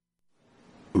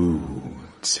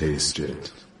Taste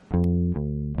it.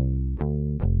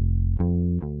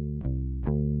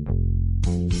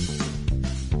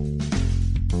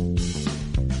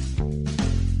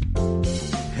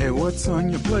 Hey, what's on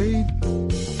your plate?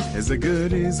 Is it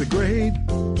good? Is it great?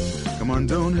 Come on,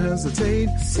 don't hesitate.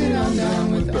 Sit on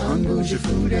down with the Unbougie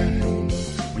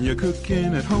Foodie. When you're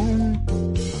cooking at home,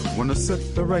 wanna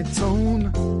set the right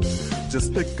tone,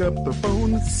 just pick up the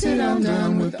phone. Sit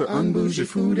down with the Unbougie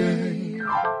Foodie.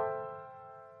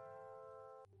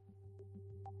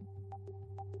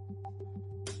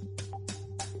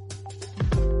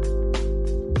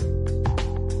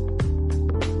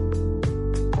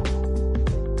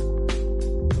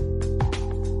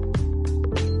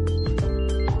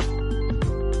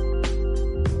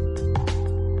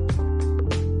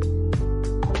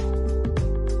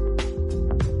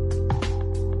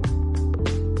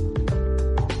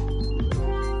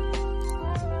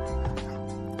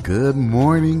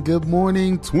 Good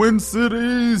morning, Twin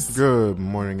Cities. Good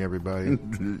morning, everybody.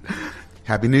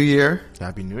 Happy New Year.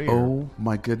 Happy New Year. Oh,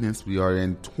 my goodness. We are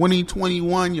in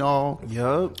 2021, y'all.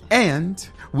 Yup. And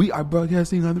we are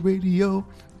broadcasting on the radio.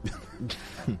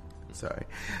 Sorry.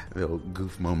 A little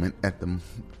goof moment at them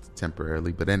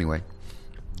temporarily. But anyway,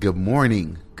 good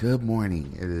morning. Good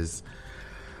morning. It is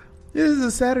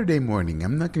a Saturday morning.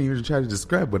 I'm not going to even try to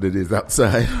describe what it is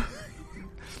outside.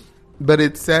 But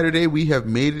it's Saturday. We have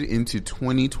made it into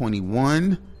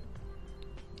 2021.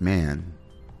 Man.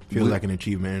 Feels like an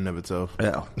achievement in and of itself.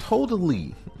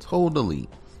 Totally.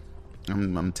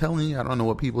 I'm telling you, I don't know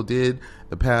what people did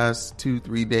the past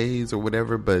 2-3 days or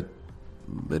whatever, but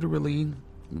literally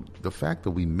the fact that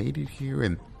we made it here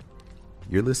and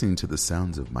you're listening to the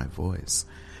sounds of my voice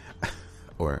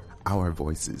or our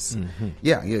voices. Mm-hmm.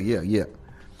 Yeah.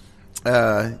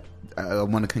 I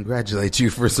want to congratulate you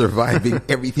for surviving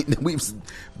everything that we've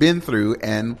been through,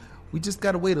 and we just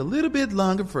got to wait a little bit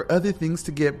longer for other things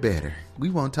to get better. We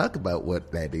won't talk about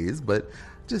what that is, but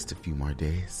just a few more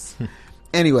days.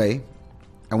 Anyway,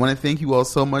 I want to thank you all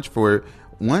so much for,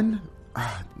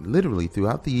 literally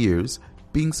throughout the years,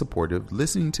 being supportive,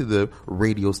 listening to the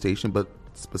radio station, but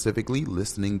specifically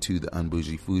listening to the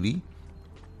Unbougie Foodie.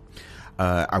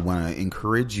 I want to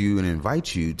encourage you and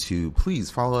invite you to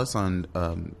please follow us on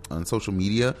social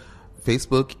media.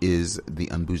 Facebook is the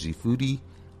Unbougie Foodie.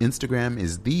 Instagram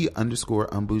is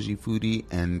 _Unbougie Foodie.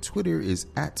 And Twitter is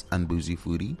 @Unbougie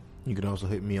Foodie. You can also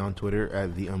hit me on Twitter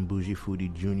at the Unbougie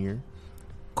Foodie Jr.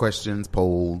 Questions,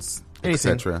 polls,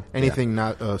 etc. Anything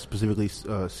not specifically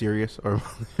serious or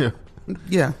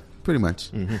yeah, pretty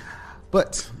much. Mm-hmm.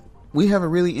 But we have a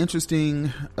really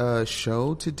interesting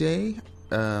show today.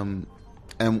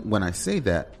 And when I say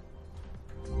that,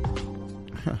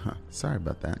 sorry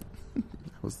about that.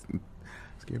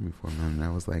 Scared me for a moment. I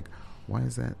was like, why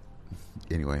is that?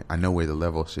 Anyway, I know where the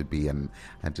level should be, and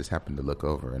I just happened to look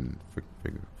over and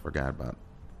forgot about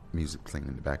music playing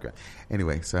in the background.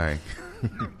 Anyway, sorry.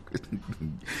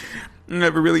 We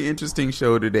have a really interesting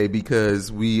show today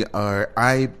because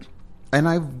I've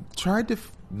tried to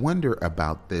wonder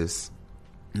about this.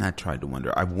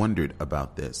 I've wondered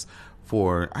about this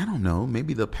for, I don't know,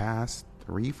 maybe the past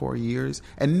 3-4 years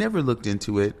and never looked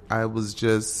into it. I was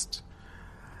just,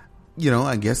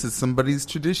 I guess it's somebody's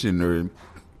tradition or,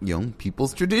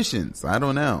 people's traditions. I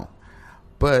don't know.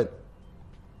 But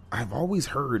I've always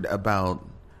heard about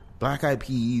black eyed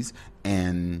peas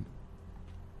and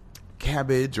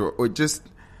cabbage or just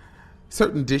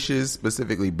certain dishes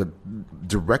specifically, but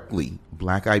directly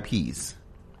black eyed peas,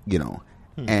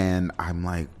 And I'm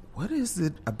like, what is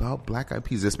it about black eyed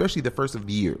peas, especially the first of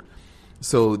the year?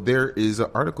 So there is an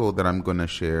article that I'm going to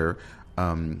share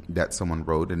that someone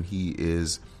wrote, and he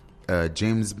is a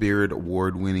James Beard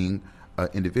award-winning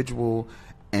individual,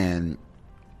 and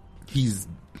he's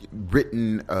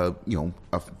written a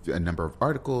number of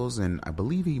articles, and I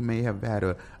believe he may have had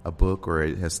a book or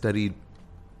has studied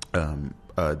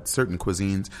certain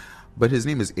cuisines. But his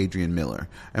name is Adrian Miller,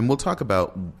 and we'll talk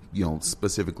about,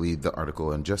 specifically the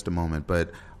article in just a moment.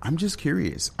 But I'm just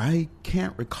curious. I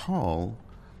can't recall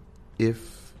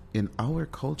if in our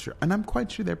culture, and I'm quite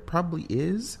sure there probably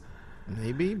is.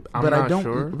 Maybe, but I don't.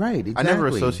 Sure. Right, exactly. I never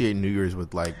associate New Year's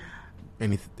with like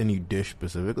any dish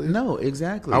specifically. No,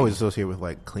 exactly. I always associate with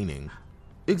like cleaning.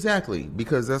 Exactly,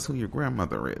 because that's who your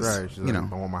grandmother is. Right. She's like,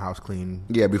 I want my house clean.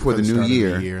 Yeah, before the new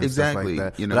year. Exactly.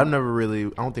 Like that. But I've never really. I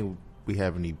don't think we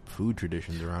have any food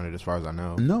traditions around it as far as I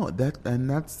know. No,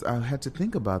 I had to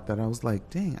think about that. I was like,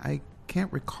 dang, I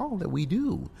can't recall that we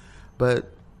do.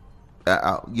 But,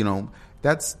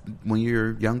 that's when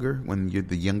you're younger, when you're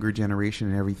the younger generation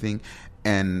and everything.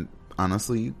 And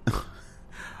honestly,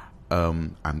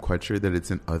 I'm quite sure that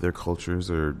it's in other cultures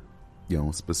or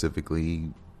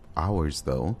specifically ours,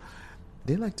 though,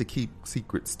 they like to keep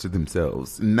secrets to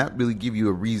themselves and not really give you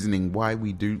a reasoning why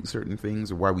we do certain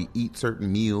things or why we eat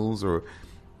certain meals or,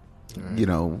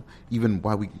 even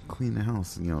why we clean the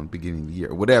house, at the beginning of the year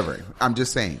or whatever. I'm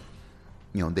just saying,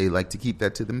 they like to keep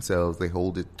that to themselves. They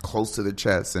hold it close to their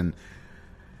chest, and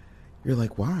you're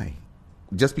like, why?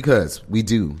 Just because we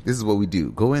do. This is what we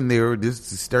do. Go in there, just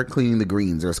start cleaning the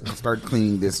greens or start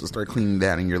cleaning this or start cleaning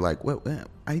that. And you're like, what? Why?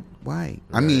 Right.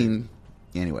 I mean,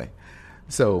 anyway.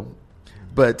 So,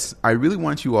 but I really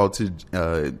want you all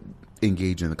to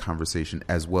engage in the conversation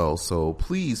as well. So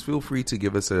please feel free to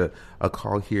give us a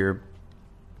call here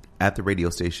at the radio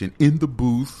station in the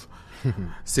booth.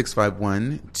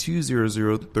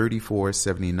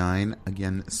 651-200-3479.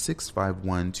 Again,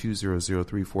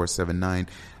 651-200-3479.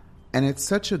 And it's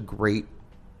such a great,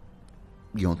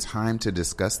 time to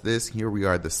discuss this. Here we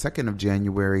are, the 2nd of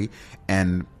January,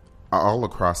 and all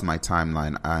across my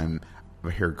timeline, I've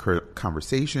heard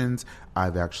conversations.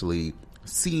 I've actually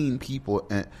seen people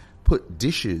put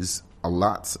dishes,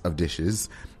 lots of dishes,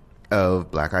 of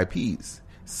black eyed peas.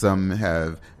 Some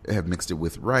have mixed it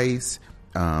with rice.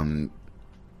 I've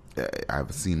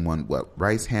seen one,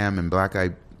 rice, ham, and black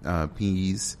eyed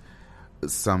peas.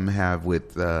 Some have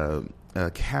with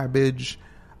cabbage,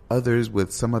 others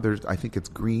with some others. I think it's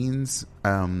greens.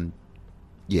 I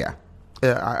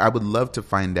would love to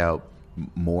find out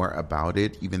more about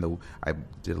it, even though I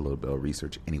did a little bit of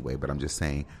research anyway. But I'm just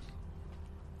saying,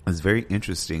 it's very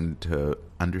interesting to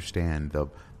understand the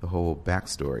whole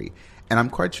backstory. And I'm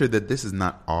quite sure that this is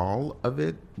not all of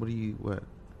it.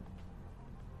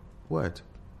 What?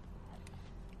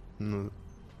 No.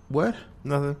 What?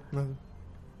 Nothing.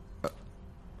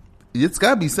 It's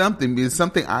got to be something. Is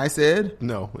something I said?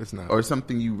 No, it's not. Or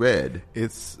something you read?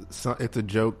 It's a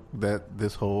joke that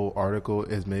this whole article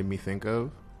has made me think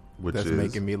of, that's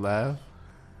making me laugh.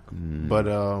 But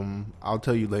I'll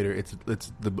tell you later. It's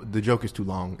the joke is too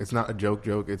long. It's not a joke.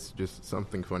 It's just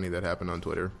something funny that happened on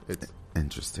Twitter. It's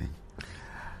interesting.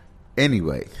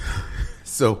 Anyway,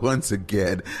 so once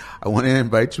again, I want to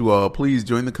invite you all. Please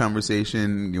join the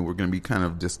conversation. We're going to be kind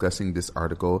of discussing this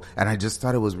article, and I just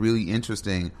thought it was really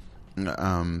interesting.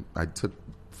 I took,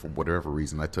 for whatever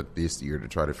reason, I took this year to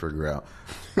try to figure out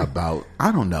about,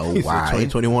 I don't know why.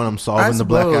 2021, I'm solving the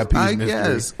black eyed peas mystery.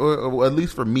 Yes, or at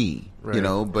least for me, right.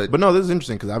 But no, this is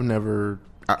interesting because I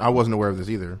wasn't aware of this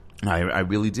either. I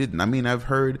really didn't. I mean, I've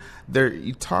heard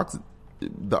the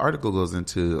article goes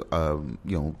into,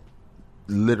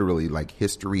 literally like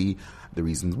history, the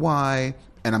reasons why,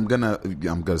 and I'm gonna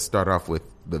start off with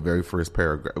the very first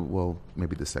paragraph. Well,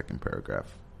 maybe the second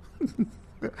paragraph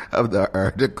of the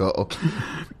article.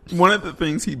 One of the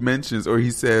things he mentions, or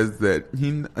he says that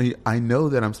I know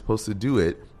that I'm supposed to do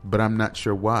it, but I'm not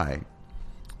sure why.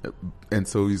 And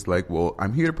so he's like, well,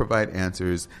 I'm here to provide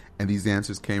answers, and these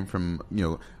answers came from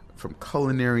from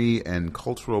culinary and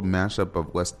cultural mashup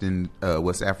of West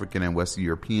African and West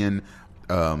European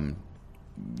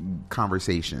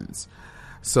conversations.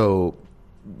 So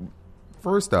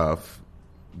first off,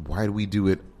 why do we do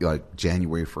it like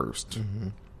January 1st?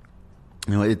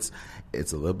 Mm-hmm.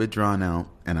 It's a little bit drawn out,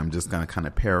 and I'm just going to kind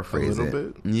of paraphrase it. A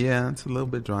little bit? Yeah, it's a little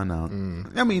bit drawn out.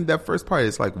 I mean, that first part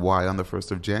is like, why on the 1st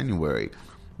of January?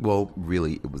 Well,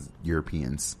 really, it was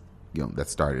Europeans, that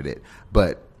started it.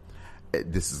 But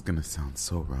this is going to sound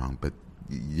so wrong, but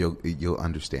you'll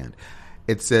understand.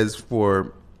 It says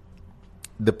for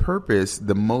the purpose,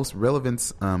 the most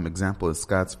relevant example is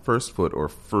Scots first foot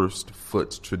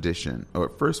tradition.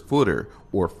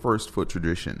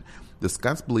 The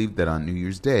Scots believe that on New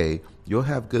Year's Day, you'll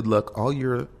have good luck all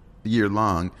year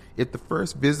long if the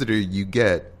first visitor you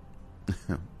get,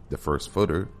 the first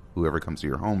footer, whoever comes to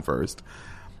your home first,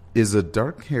 is a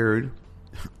dark-haired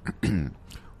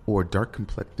or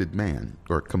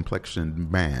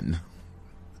dark-complexioned man.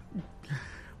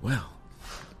 Well,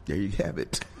 there you have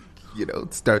it.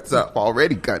 It starts off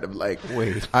already kind of like,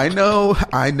 wait. I know.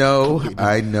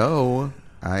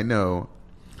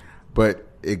 But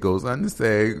it goes on to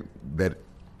say that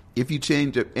if you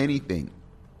change up anything,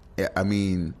 I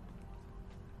mean,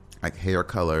 like hair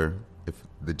color, if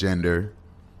the gender,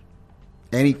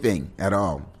 anything at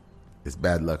all, it's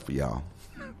bad luck for y'all.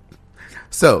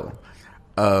 So,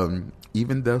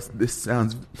 even though this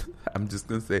sounds, I'm just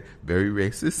going to say, very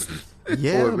racist.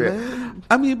 Yeah, man.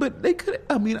 I mean, but they could,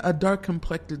 a dark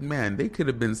complected man, they could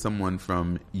have been someone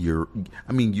from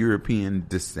European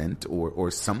descent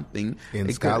or something.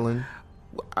 In Scotland?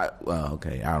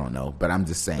 Okay, I don't know, but I'm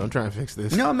just saying. Don't try to fix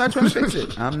this. No, I'm not trying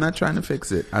to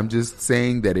fix it. I'm just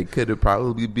saying that it could have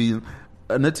probably been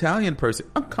an Italian person,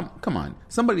 come on,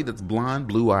 somebody that's blonde,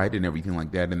 blue-eyed, and everything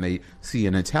like that, and they see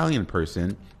an Italian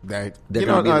person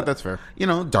that's fair.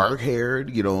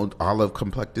 Dark-haired,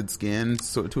 olive-complected skin,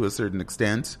 so to a certain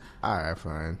extent. All right,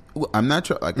 fine. Well, I'm not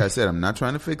like I said, I'm not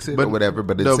trying to fix it or whatever,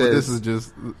 but but this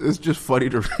is it's just funny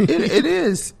to read. It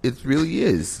is. It really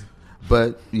is.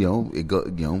 But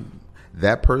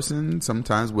that person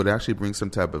sometimes would actually bring some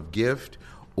type of gift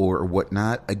or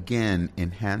whatnot, again,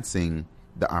 enhancing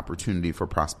the opportunity for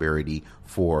prosperity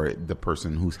for the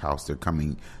person whose house they're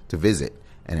coming to visit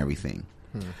and everything.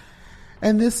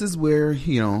 And this is where,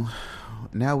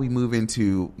 now we move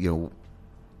into,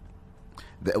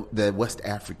 the West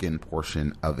African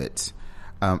portion of it.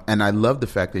 And I love the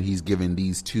fact that he's given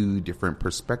these two different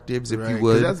perspectives, if you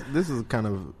would. This is kind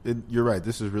of, you're right,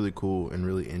 this is really cool and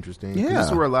really interesting. Yeah. This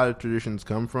is where a lot of traditions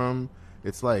come from.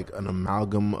 It's like an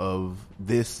amalgam of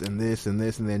this and this and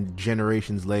this, and then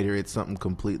generations later, it's something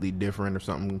completely different or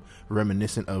something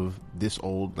reminiscent of this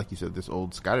old, like you said, this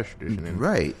old Scottish tradition. And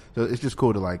right. So it's just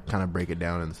cool to like kind of break it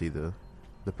down and see the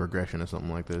progression of something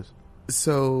like this.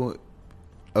 So,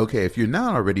 okay, if you're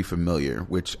not already familiar,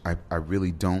 which I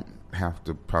really don't have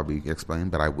to probably explain,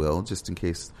 but I will, just in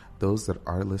case those that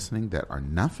are listening that are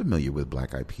not familiar with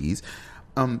Black Eyed Peas,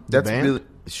 that's really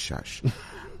shush.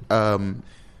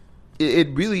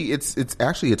 It's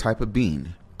actually a type of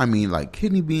bean. I mean, like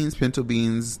kidney beans, pinto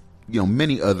beans,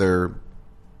 many other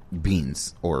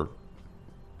beans. Or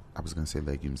I was going to say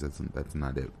legumes. That's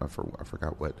not it. I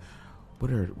forgot what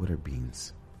are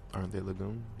beans? Aren't they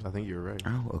legumes? I think you're right.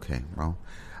 Oh, okay. Well,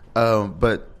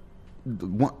 but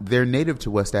they're native to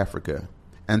West Africa,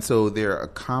 and so they're a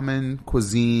common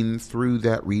cuisine through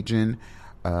that region.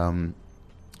 And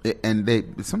they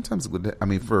sometimes,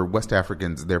 for West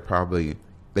Africans,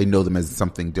 they know them as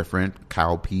something different,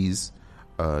 cow peas,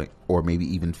 or maybe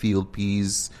even field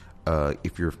peas,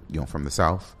 if you're from the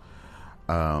South.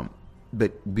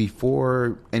 But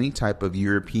before any type of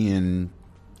European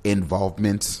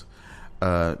involvement,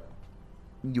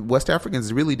 West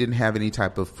Africans really didn't have any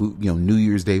type of food, New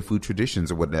Year's Day food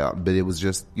traditions or whatnot. But it was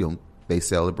just, they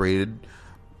celebrated,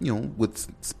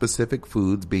 with specific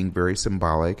foods being very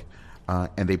symbolic,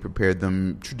 and they prepared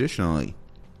them traditionally,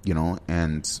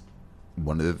 and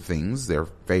one of the things, their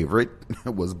favorite,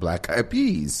 was Black Eyed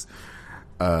Peas.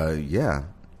 Yeah.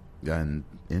 And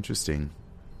interesting.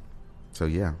 So,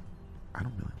 yeah. I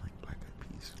don't really like Black Eyed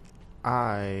Peas.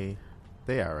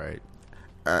 They are right.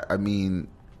 I mean,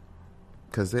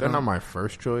 because they're not my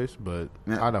first choice, but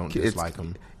I don't dislike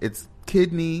them. It's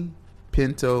kidney,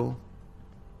 pinto,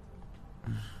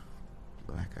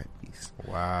 Black Eyed Peas.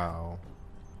 Wow.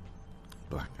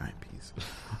 Black Eyed Peas.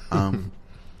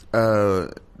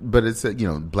 But it's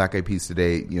Black Eyed Peas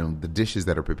today. The dishes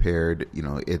that are prepared.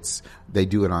 They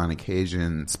do it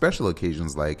on special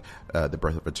occasions like the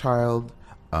birth of a child,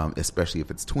 especially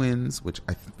if it's twins, which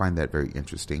I find that very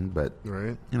interesting. But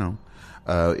right,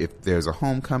 if there's a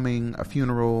homecoming, a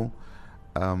funeral,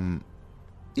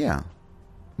 yeah.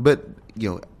 But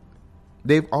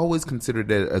they've always considered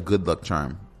it a good luck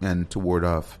charm and to ward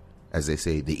off, as they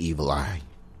say, the evil eye.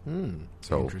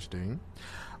 So interesting.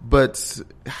 But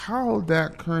how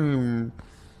that came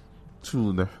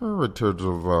to the heritage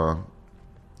of,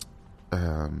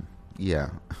 the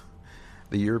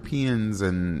Europeans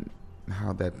and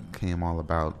how that came all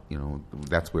about,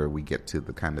 that's where we get to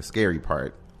the kind of scary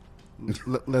part.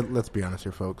 Let's be honest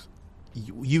here, folks.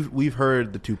 We've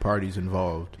heard the two parties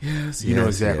involved. Yes, you know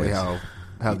exactly how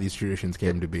these traditions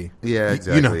came to be. Yeah,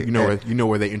 exactly. You know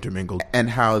where they intermingled and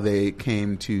how they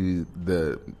came to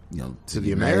the to the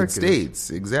United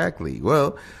States. Exactly.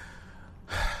 Well,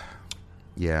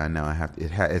 yeah. No,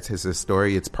 it's a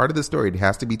story. It's part of the story. It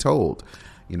has to be told.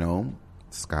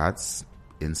 Scots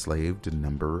enslaved a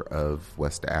number of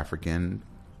West African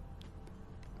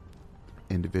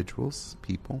individuals,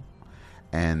 people,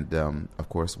 and of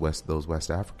course, those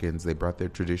West Africans, they brought their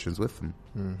traditions with them.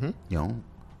 Mm-hmm.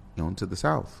 To the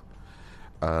South.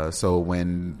 So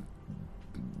when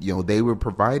they were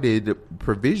provided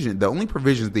provision, the only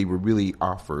provisions they were really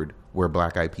offered were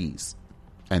Black Eyed Peas,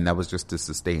 and that was just to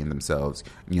sustain themselves.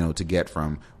 To get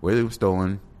from where they were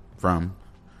stolen from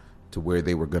to where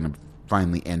they were going to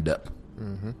finally end up.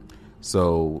 Mm-hmm.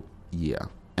 So yeah,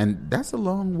 and that's a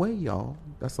long way, y'all.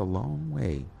 That's a long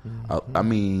way.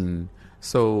 Mm-hmm.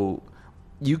 So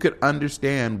you could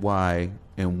understand why,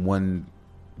 in one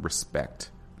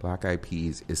respect, Black Eyed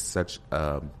Peas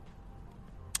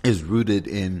is rooted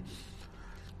in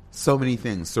so many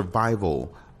things: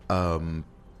 survival,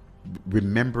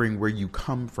 remembering where you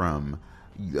come from,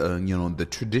 the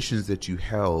traditions that you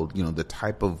held, the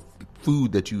type of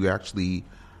food that you actually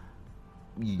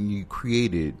you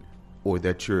created, or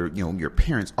that your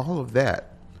parents, all of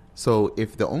that. So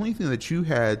if the only thing that you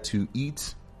had to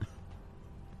eat,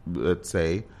 let's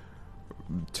say,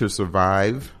 to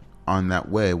survive on that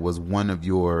way was one of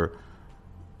your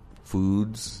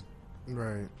foods,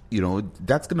 right?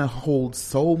 That's going to hold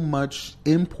so much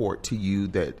import to you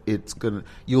that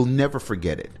you'll never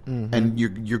forget it. Mm-hmm. And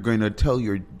you're going to tell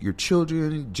your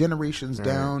children generations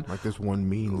down. Like this one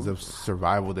means of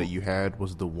survival that you had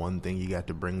was the one thing you got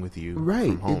to bring with you.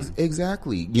 Right. From home.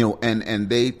 Exactly. And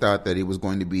they thought that it was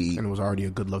going to be. And it was already a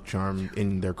good luck charm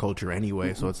in their culture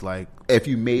anyway. So it's like, if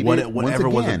you made whatever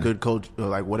was a good culture,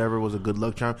 like whatever was a good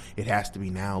luck charm, it has to be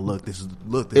now. Look, this is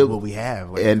what we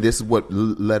have. Like, and this is what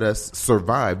let us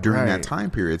survive during that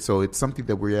time period. So it's something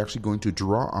that we're actually going to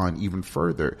draw on even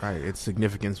further. Right. Its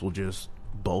significance will just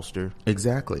bolster.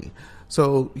 Exactly.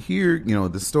 So here,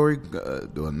 the story,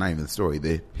 well, not even the story,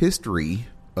 the history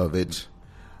of it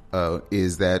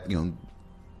is that,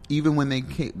 even when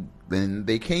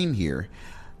they came here,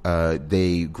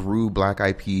 they grew black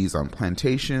eyed peas on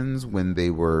plantations when they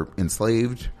were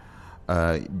enslaved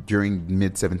during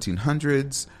mid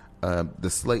 1700s.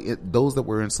 Those that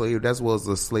were enslaved, as well as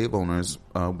the slave owners,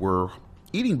 were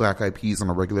eating black eyed peas on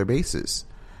a regular basis.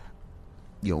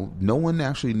 No one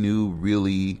actually knew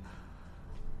really,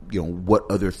 what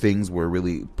other things were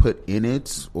really put in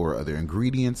it or other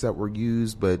ingredients that were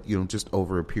used. But, just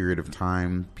over a period of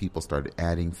time, people started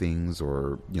adding things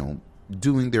or,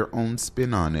 doing their own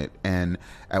spin on it. And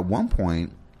at one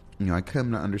point, I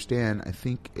come to understand, I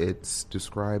think it's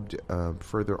described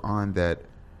further on that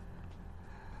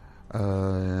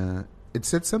it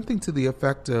said something to the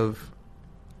effect of,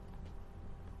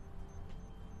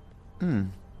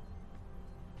 I'm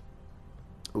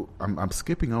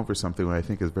skipping over something that I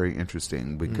think is very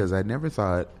interesting because I never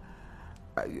thought.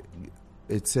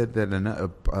 It said that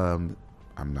I'm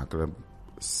not gonna.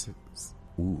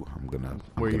 I'm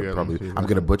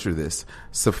gonna butcher this.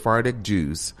 Sephardic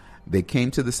Jews. They came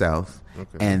to the South,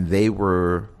 and they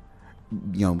were,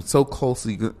 so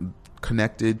closely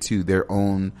connected to their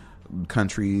own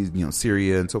countries,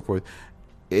 Syria and so forth.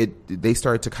 They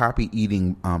started to copy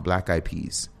eating black eyed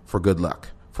peas for good luck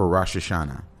for Rosh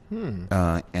Hashanah,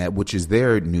 which is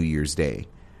their New Year's Day.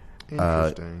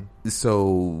 Interesting. So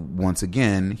once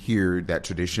again, here that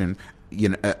tradition,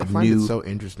 I find it so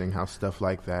interesting how stuff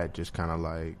like that just kind of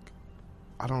like,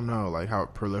 I don't know, like how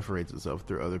it proliferates itself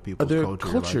through other people's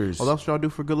cultures. Like, that's what y'all do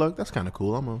for good luck. That's kind of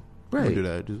cool. I'm gonna do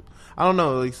that. I don't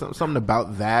know, like something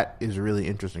about that is really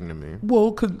interesting to me.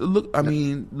 Well, look, I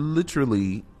mean,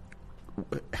 literally.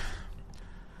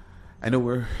 I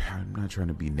know I'm not trying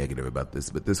to be negative about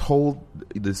this, but this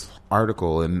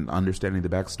article and understanding the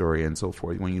backstory and so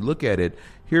forth, when you look at it,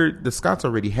 here the Scots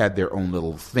already had their own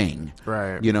little thing.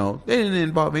 Right. They didn't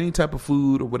involve any type of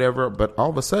food or whatever, but all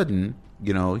of a sudden,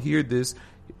 here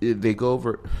they go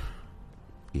over,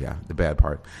 the bad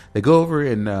part. They go over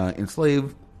and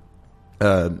enslave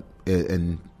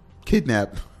and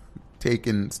kidnap,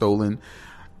 taken, stolen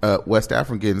West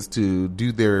Africans to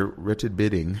do their wretched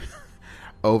bidding.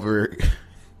 Over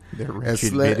their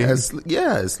wretched bidding.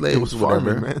 Slaves. It was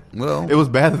farming, man. Well, it was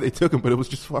bad that they took them, but it was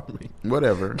just farming.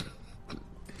 Whatever.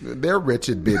 Their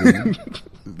wretched bidding.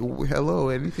 Hello,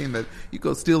 anything that you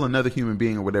go steal another human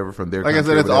being or whatever from their. Like I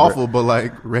said, it's awful, but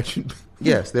like wretched.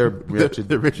 Yes, their wretched.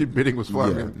 The wretched bidding was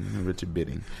farming. Yeah, wretched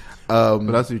bidding.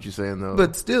 But I see what you're saying, though.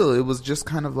 But still, it was just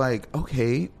kind of like,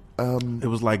 okay. It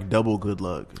was like double good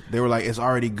luck. They were like, it's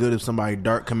already good if somebody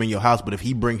dark come in your house, but if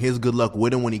he bring his good luck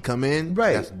with him when he come in,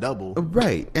 right, that's double.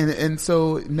 Right. And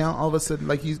so now all of a sudden,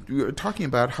 like you're talking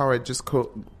about how it just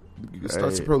starts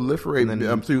to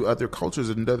proliferate through other cultures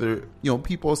and other,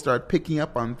 people start picking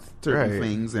up on certain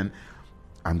things. And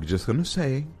I'm just going to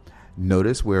say,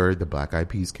 notice where the black eyed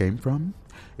peas came from.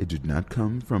 It did not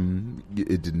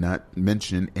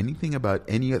mention anything about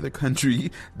any other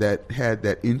country that had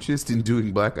that interest in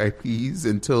doing black eyed peas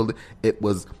until it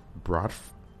was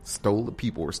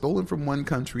people were stolen from one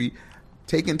country,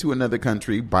 taken to another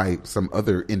country by some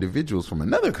other individuals from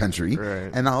another country.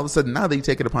 Right. And all of a sudden now they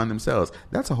take it upon themselves.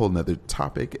 That's a whole nother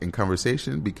topic and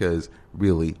conversation because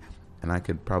really, and I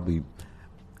could probably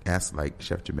ask like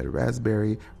Chef Jametta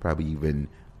Raspberry, probably even,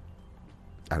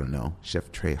 I don't know,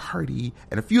 Chef Trey Hardy,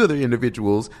 and a few other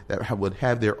individuals that would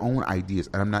have their own ideas.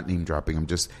 And I'm not name dropping.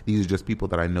 These are just people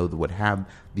that I know that would have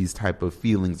these type of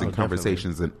feelings and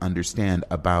conversations and understand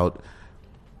about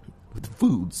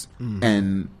foods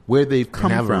and where they've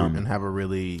come from, and have a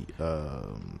really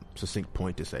succinct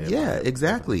point to say. Yeah, about it.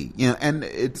 exactly. And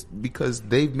it's because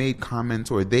they've made comments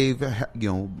or they've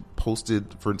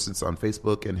posted, for instance, on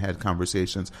Facebook and had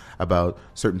conversations about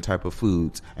certain type of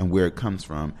foods and where it comes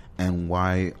from and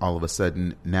why all of a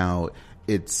sudden now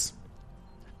it's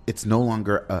no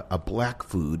longer a black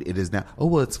food. It is now,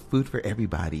 it's food for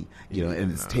everybody,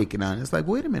 and it's taken on. It's like,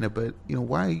 wait a minute, but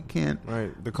why can't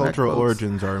the cultural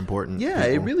origins are important. Yeah,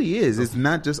 it really is. It's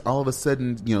not just all of a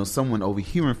sudden, someone over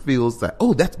here feels like,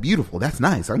 oh, that's beautiful, that's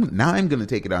nice. I'm going to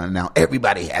take it on, and now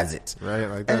everybody has it. Right,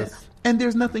 like that. And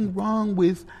there's nothing wrong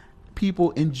with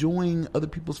people enjoying other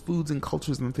people's foods and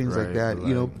cultures and things like that,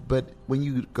 But when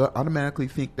you automatically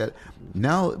think that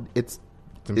now it's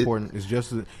important, it's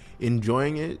just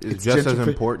enjoying it is just as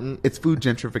important. It's food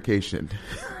gentrification.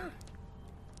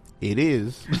 It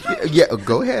is. Yeah,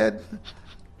 go ahead.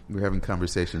 We're having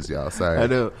conversations, y'all. Sorry. I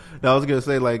know. Now, I was gonna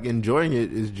say, like, enjoying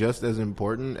it is just as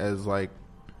important as like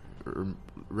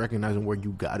recognizing where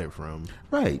you got it from.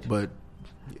 Right. But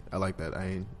I like that.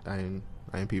 I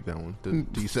ain't peeped that one.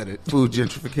 You said it. Food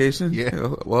gentrification.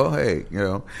 Yeah. Well, hey,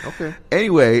 Okay.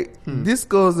 Anyway, this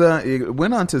goes on. It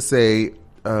went on to say.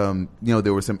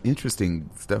 There was some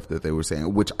interesting stuff that they were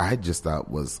saying, which I just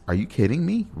thought was, are you kidding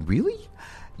me? Really?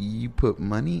 You put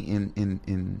money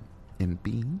in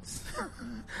beans?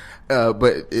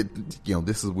 But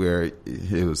this is where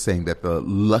it was saying that the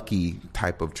lucky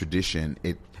type of tradition,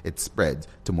 it spreads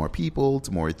to more people,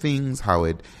 to more things, how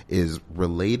it is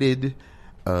related.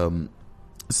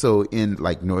 So in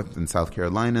like North and South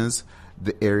Carolinas,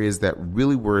 the areas that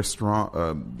really were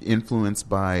strong, influenced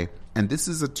by, and this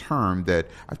is a term that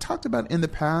I've talked about in the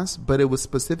past, but it was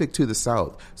specific to the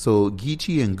South. So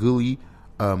Geechee and Gully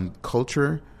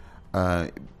culture,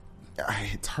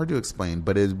 it's hard to explain,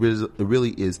 but it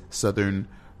really is Southern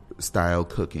style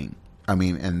cooking. I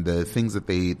mean, and the things that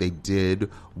they did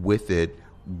with it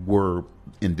were,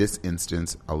 in this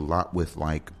instance, a lot with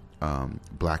like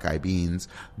black eyed beans,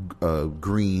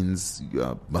 greens,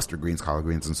 mustard greens, collard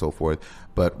greens, and so forth.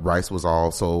 But rice was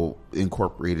also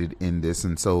incorporated in this.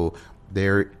 And so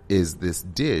there is this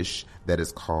dish that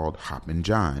is called Hoppin'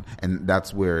 John. And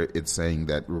that's where it's saying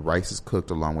that rice is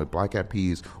cooked along with black eyed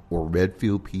peas or red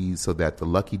field peas so that the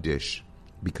lucky dish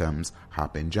becomes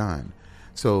Hoppin' John.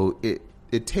 So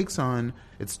it takes on,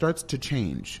 it starts to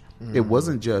change. Mm-hmm. It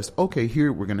wasn't just, okay,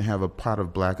 here we're going to have a pot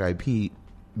of black eyed peas,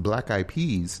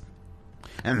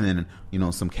 and then,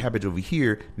 some cabbage over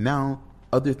here. Now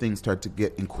other things start to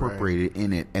get incorporated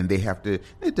in it, and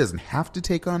it doesn't have to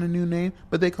take on a new name,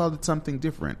 but they called it something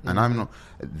different. Mm-hmm. And I don't know,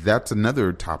 that's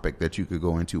another topic that you could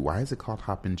go into. Why is it called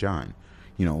Hoppin' John?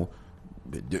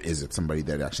 Is it somebody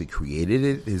that actually created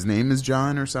it? His name is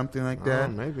John or something like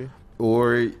that? Maybe.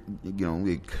 Or,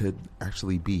 it could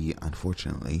actually be,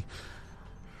 unfortunately,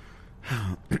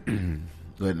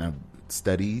 when I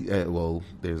study,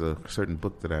 there's a certain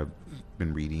book that I've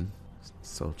been reading,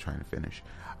 so trying to finish.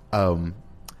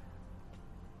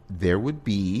 There would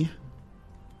be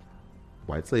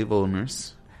white slave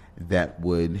owners that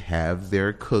would have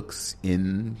their cooks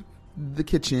in the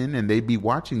kitchen, and they'd be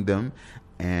watching them.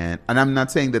 And I'm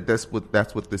not saying that that's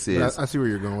what this is. I see where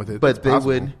you're going with it. But they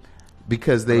would,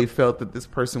 because they felt that this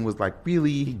person was like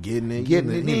really getting it in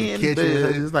the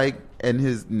kitchen. It's like,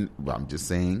 and I'm just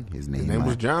saying his name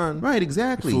was John. Right,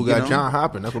 exactly. Fool got John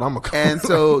Hoppin'. That's what I'm gonna call him. And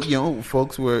so,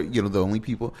 folks were, the only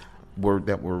people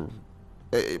that were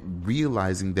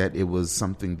realizing that it was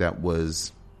something that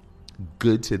was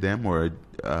good to them or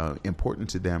important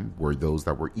to them were those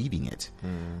that were eating it.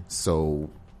 So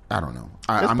I don't know.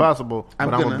 It's possible,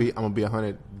 but I'm gonna be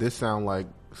 100. This sound like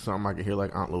something I can hear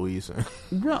like Aunt Louise.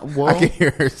 Well, I can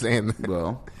hear her saying that.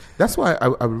 Well, that's why I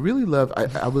would really love.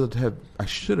 I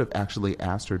should have actually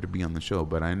asked her to be on the show,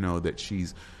 but I know that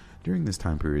she's during this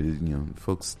time period.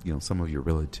 Folks, some of your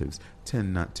relatives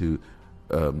tend not to.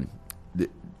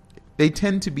 They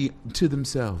tend to be to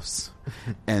themselves,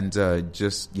 and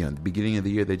just the beginning of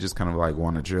the year they just kind of like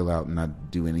want to drill out and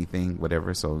not do anything,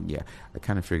 whatever. So yeah, I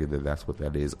kind of figured that that's what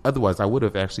that is. Otherwise, I would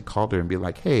have actually called her and be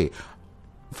like, "Hey,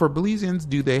 for Belizeans,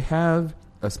 do they have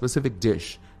a specific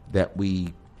dish that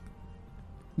we,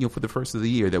 for the first of the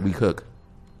year that we cook?"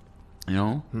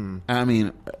 I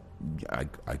mean, I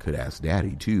could ask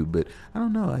Daddy too, but I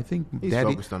don't know. I think he's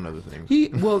Daddy focused on other things.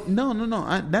 No,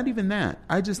 not even that.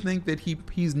 I just think that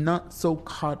he's not so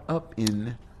caught up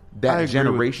in that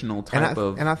generational type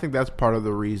of. And I think that's part of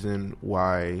the reason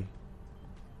why,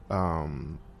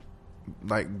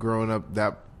 like growing up,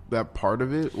 that that part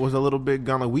of it was a little bit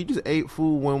gone. Like, we just ate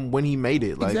food when he made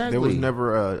it. Like, there was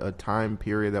never a time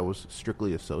period that was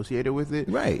strictly associated with it.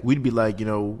 Right. We'd be like,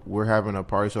 we're having a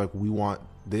party, so like we want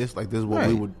this. Like, this is what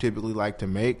we would typically like to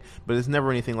make. But it's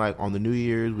never anything like on the New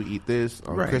Year's we eat this.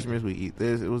 On Christmas we eat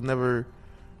this. It was never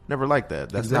like that.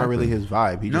 That's not really his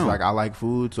vibe. He's just like, I like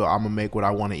food, so I'm gonna make what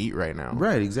I want to eat right now.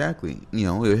 Right, exactly.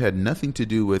 It had nothing to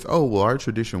do with, our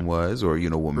tradition was, or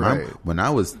when I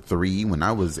was 3, when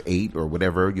I was 8, or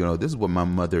whatever. This is what my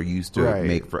mother used to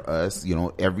make for us.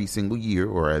 Every single year,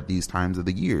 or at these times of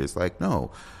the year. It's like,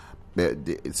 no.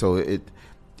 So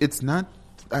it's not.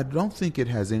 I don't think it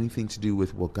has anything to do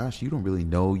with, well, gosh, you don't really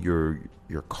know your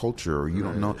culture, or you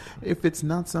don't know if it's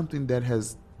not something that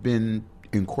has been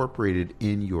incorporated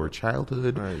in your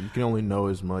childhood. Right. You can only know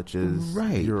as much as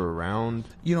you're around.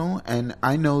 And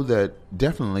I know that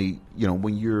definitely,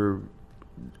 when you're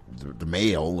the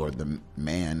male or the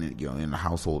man, in the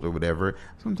household or whatever,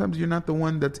 sometimes you're not the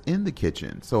one that's in the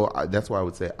kitchen. So that's why I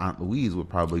would say Aunt Louise would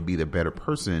probably be the better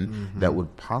person that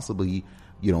would possibly,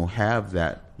 have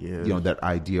that, that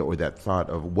idea or that thought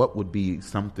of what would be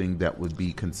something that would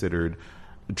be considered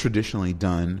traditionally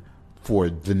done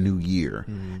for the new year.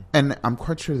 And I'm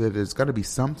quite sure that there's got to be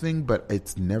something, but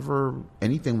it's never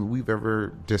anything we've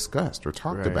ever discussed or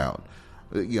talked about.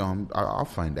 I'll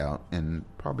find out and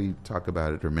probably talk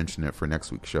about it or mention it for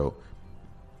next week's show.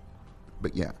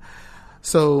 But yeah.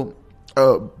 So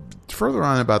further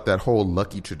on about that whole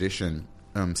lucky tradition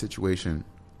situation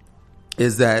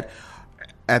is that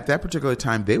at that particular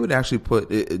time, they would actually put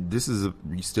this is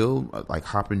still like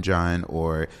Hoppin' John,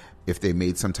 or if they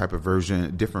made some type of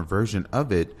different version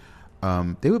of it,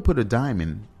 they would put a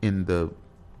dime in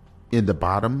the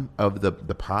bottom of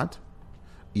the pot.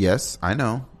 Yes, I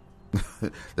know.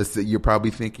 You're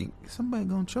probably thinking, somebody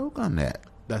gonna choke on that.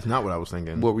 That's not what I was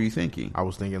thinking. What were you thinking? I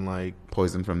was thinking like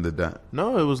poison from the dime.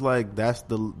 No, it was like that's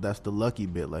the lucky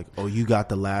bit. Like, oh, you got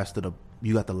the last of the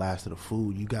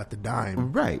food. You got the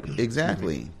dime. Right.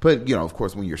 Exactly. But of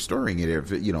course, when you're storing it,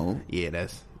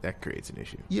 that creates an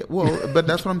issue. Yeah, well, but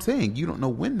that's what I'm saying. You don't know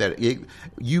when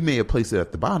you may have placed it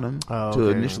at the bottom to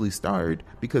initially start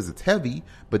because it's heavy,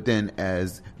 but then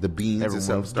as the beans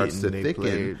itself starts to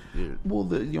thicken, well,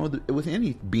 with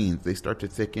any beans, they start to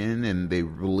thicken and they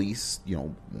release,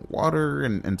 water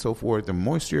and so forth and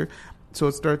moisture. So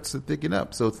it starts to thicken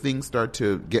up. So things start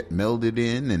to get melded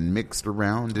in and mixed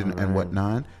around and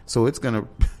whatnot. So it's going to...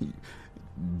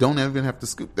 don't even have to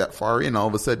scoop that far in. All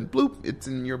of a sudden, bloop, it's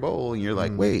in your bowl, and you're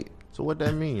like, wait. So what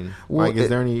that mean? Well, like, is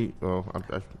there any... no.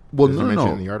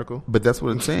 In the article? But that's what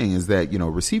I'm saying is that,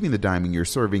 receiving the dime in your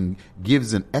serving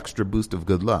gives an extra boost of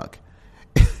good luck.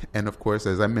 And, of course,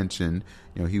 as I mentioned,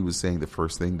 he was saying the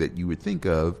first thing that you would think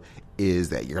of is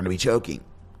that you're going to be choking.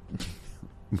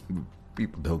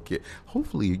 People don't get...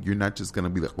 Hopefully, you're not just going to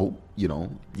be like,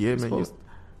 Yeah, man,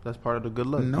 that's part of the good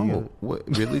luck. No. What,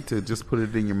 really? To just put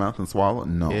it in your mouth and swallow?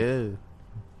 No. Yeah.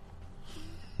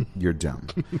 You're dumb.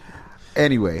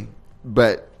 Anyway,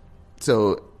 but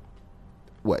so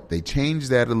what? They changed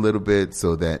that a little bit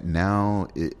so that now,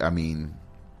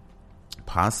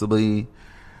 possibly,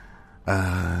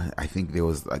 I think there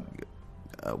was like,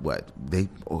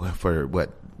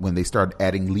 when they started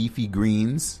adding leafy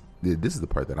greens, this is the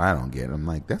part that I don't get. I'm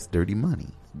like, that's dirty money.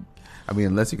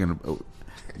 Unless you're going to...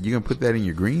 You're going to put that in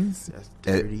your greens? That's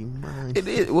dirty money. It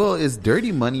is. Well, it's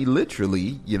dirty money,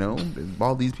 literally.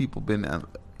 All these people been...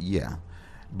 yeah.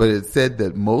 But it said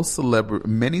that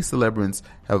many celebrants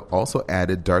have also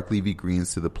added dark leafy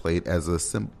greens to the plate as a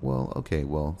symbol. Well, okay.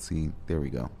 Well, see, there we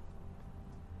go.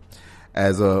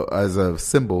 As a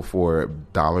symbol for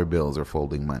dollar bills or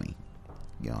folding money.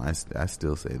 I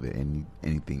still say that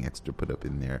anything extra put up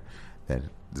in there that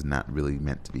is not really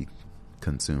meant to be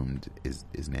consumed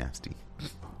is nasty.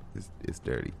 It's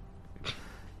dirty.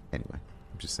 Anyway,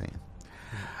 I'm just saying.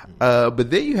 But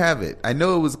there you have it. I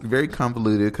know it was very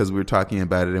convoluted because we were talking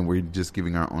about it and we're just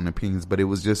giving our own opinions, but I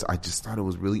just thought it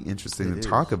was really interesting to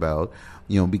talk about,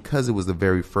 because it was the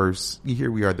very first, here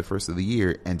we are, the first of the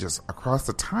year, and just across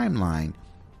the timeline,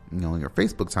 your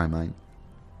Facebook timeline,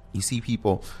 you see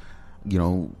people,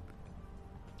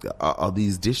 all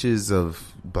these dishes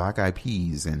of black eyed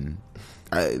peas, and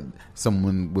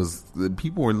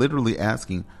people were literally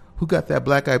asking, who got that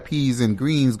black eyed peas and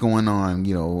greens going on?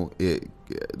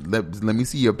 Let me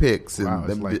see your pics. Wow,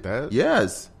 it's like that?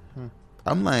 Yes.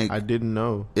 I'm like, I didn't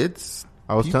know.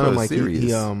 I was telling him, like,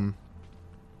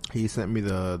 he sent me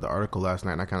the article last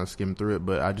night and I kind of skimmed through it,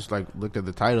 but I just like looked at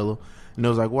the title and it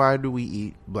was like, why do we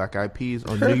eat black eyed peas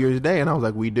on New Year's Day? And I was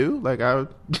like, we do? Like,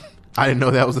 I didn't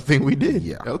know that was a thing we did.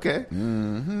 Yeah. Okay.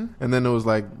 Mm-hmm. And then it was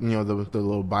like, you know, the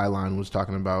little byline was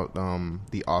talking about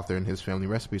the author and his family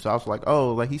recipe. So I was like,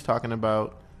 oh, like he's talking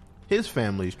about his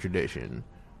family's tradition.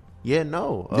 Yeah,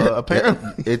 no.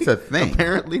 Apparently, it's a thing.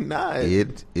 Apparently not.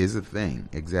 It is a thing,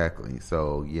 exactly.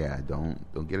 So yeah, don't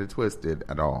get it twisted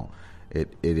at all.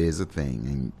 It is a thing,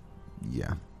 and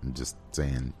yeah, I'm just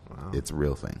saying, it's a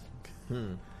real thing.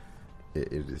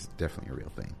 It is definitely a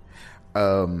real thing.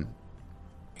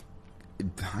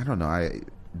 I don't know.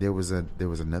 There was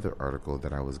another article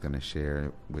that I was going to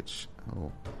share, which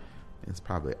it's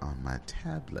probably on my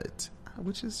tablet,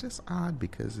 which is just odd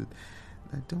because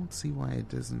I don't see why it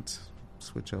doesn't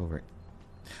switch over.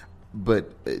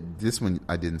 But this one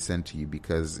I didn't send to you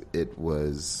because it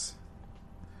was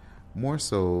more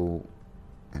so,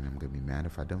 and I'm going to be mad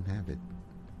if I don't have it.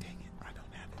 Dang it, I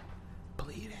don't have it.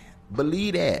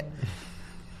 Believe that.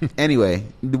 Anyway,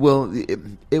 well,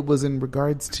 it was in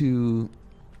regards to,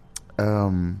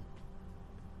 what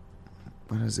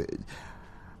is it?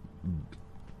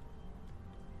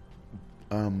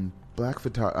 Black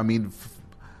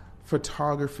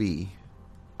photography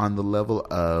on the level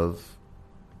of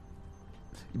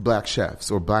black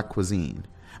chefs or black cuisine.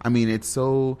 I mean, it's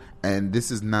so, and this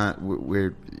is not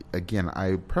where, again,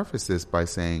 I preface this by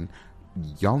saying,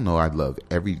 y'all know I love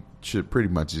pretty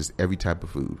much just every type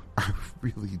of food. I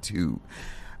really do.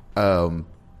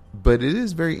 But it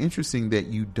is very interesting that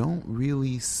you don't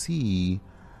really see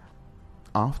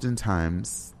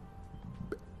oftentimes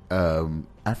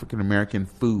African American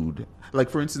food. Like,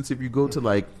 for instance, if you go to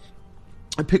like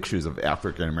pictures of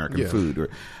African American food, or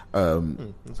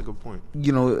that's a good point.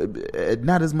 You know,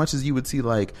 not as much as you would see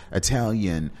like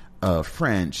Italian,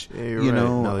 French, you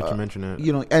know, now that you mention it,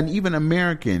 you know, and even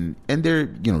American, and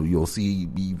there, you know, you'll see.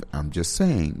 I'm just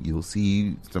saying, you'll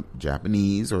see some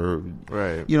Japanese or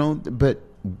you know, but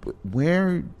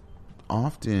where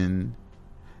often,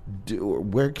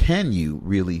 where can you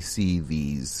really see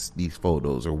these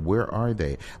photos, or where are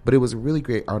they? But it was a really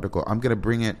great article. I'm gonna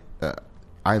bring it.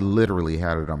 I literally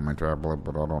had it on my tablet,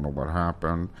 but I don't know what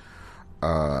happened.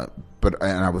 But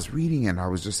I was reading and I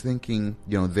was just thinking,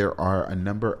 you know, there are a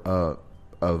number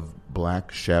of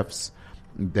black chefs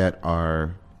that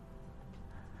are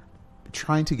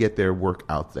trying to get their work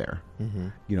out there,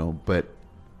 you know, but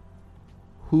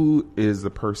who is the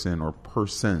person or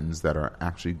persons that are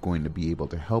actually going to be able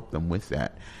to help them with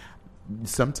that?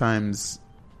 Sometimes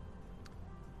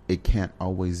it can't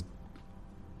always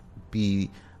be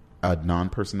a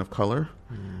non-person of color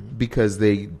because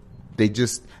they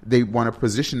want to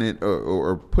position it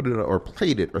or put it or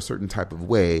plate it a certain type of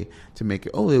way to make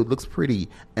it, it looks pretty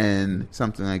and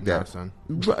something like that.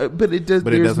 But it does.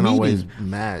 But it doesn't always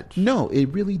match. No, it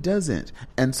really doesn't.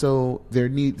 And so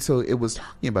So it was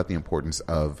talking about the importance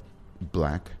of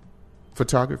black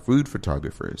food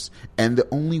photographers, and the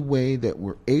only way that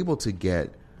we're able to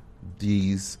get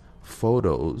these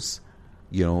photos,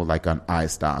 you know, like on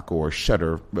iStock or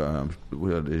Shutter, is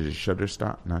it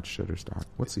Shutterstock? Not Shutterstock.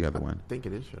 What's the other one? I think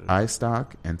it is Shutter.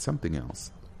 iStock and something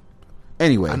else.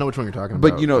 Anyway, I know which one you're talking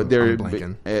about. But you know,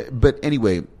 but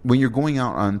anyway, when you're going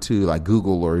out onto like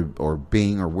Google or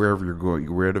Bing or wherever you're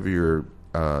going, wherever your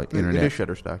internet, it is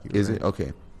Shutterstock. Is it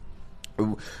okay?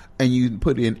 And you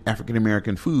put in African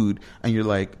American food, and you're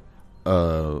like,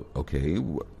 okay,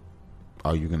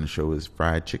 are you going to show us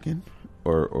fried chicken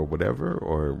or whatever,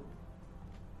 or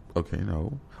okay,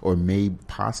 no, or maybe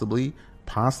possibly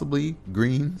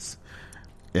greens,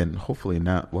 and hopefully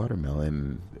not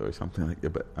watermelon or something like that.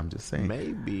 But I'm just saying,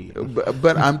 maybe.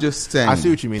 But I'm just saying. I see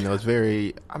what you mean, though. It's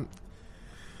very.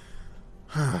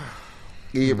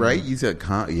 Yeah, right? You said,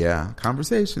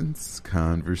 conversations.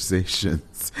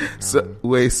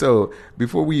 So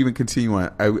before we even continue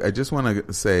on, I just want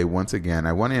to say once again,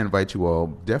 I want to invite you all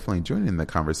definitely join in the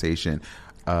conversation.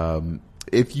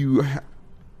 If you,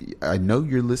 I know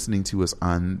you're listening to us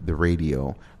on the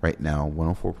radio right now,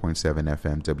 104.7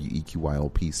 FM,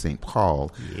 WEQYLP St.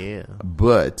 Paul. Yeah.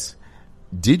 But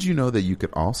did you know that you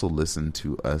could also listen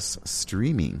to us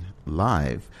streaming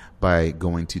live by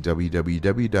going to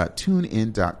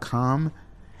www.tunein.com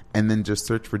and then just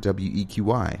search for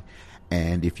WEQY.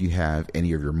 And if you have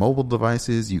any of your mobile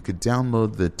devices, you could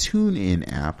download the TuneIn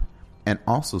app and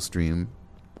also stream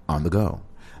on the go.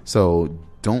 So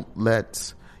don't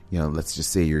let, let's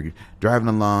just say you're driving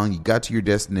along, you got to your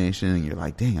destination, and you're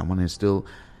like, dang, I want to still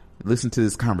listen to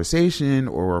this conversation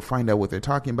or find out what they're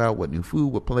talking about, what new food,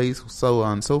 what place, so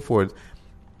on and so forth.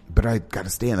 But I got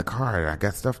to stay in the car. I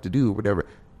got stuff to do, whatever.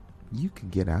 You can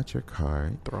get out your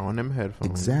car, throw on them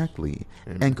headphones, exactly,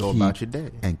 and go about your day,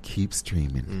 and keep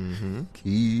streaming. Mm-hmm.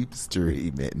 Keep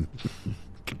streaming.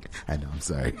 I know. I'm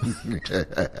sorry.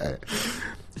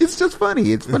 It's just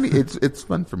funny. It's funny. It's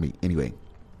fun for me. Anyway,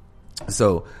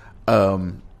 so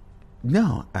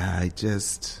no, I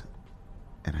just,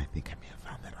 and I think I may have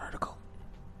found that article.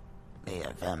 May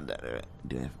I found that?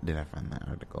 Did I find that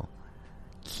article?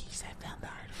 Yes, I found the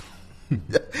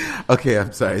article. Okay,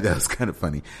 I'm sorry. That was kind of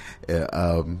funny.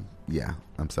 Yeah,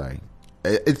 I'm sorry.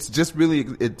 It's just really,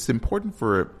 it's important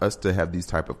for us to have these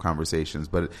type of conversations,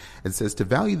 but it says to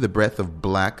value the breadth of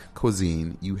black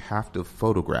cuisine, you have to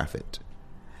photograph it.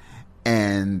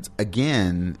 And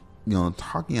again,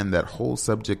 talking on that whole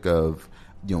subject of,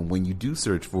 when you do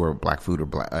search for black food or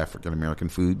black African American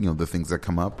food, the things that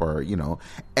come up are,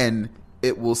 and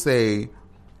it will say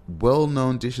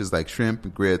well-known dishes like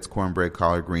shrimp, grits, cornbread,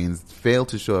 collard greens fail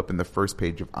to show up in the first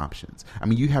page of options. I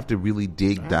mean, you have to really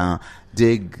dig down,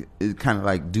 kind of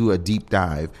like do a deep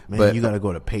dive. Man, but you got to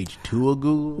go to page 2 of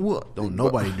Google. Well, don't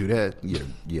nobody do that.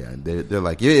 Yeah. They're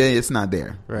like, yeah, it's not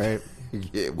there, right?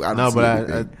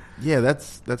 Yeah,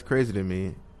 that's crazy to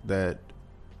me. That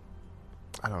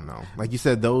I don't know. Like you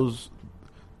said, those,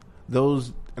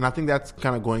 and I think that's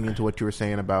kind of going into what you were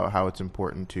saying about how it's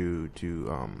important to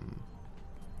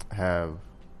have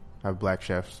black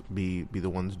chefs be the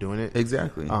ones doing it.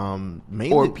 Exactly.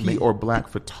 Mainly or black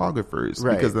photographers,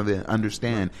 right? Because they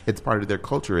understand it's part of their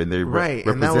culture and they're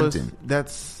representing. And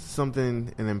that's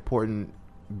something, an important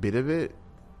bit of it.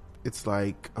 It's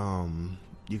like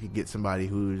you could get somebody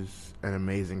who's an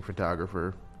amazing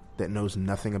photographer that knows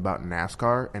nothing about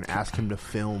NASCAR and ask him to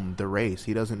film the race.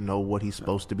 He doesn't know what he's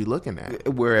supposed to be looking at.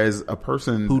 Whereas a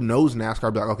person who knows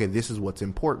NASCAR be like, okay, this is what's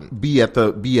important. Be at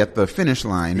the finish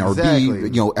line,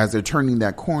 exactly. Or be, as they're turning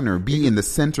that corner, be in the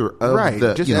center of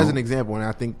the, just as an example. And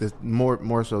I think that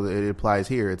more so that it applies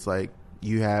here. It's like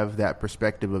you have that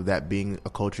perspective of that being a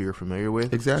culture you're familiar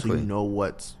with. Exactly. So you know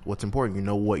what's important. You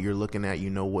know what you're looking at. You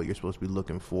know what you're supposed to be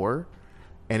looking for.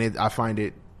 And I find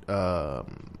it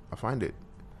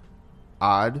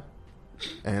odd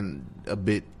and a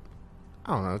bit,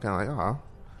 I don't know, kind of like,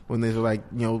 when there's like,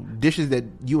 dishes that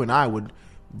you and I would,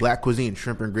 black cuisine,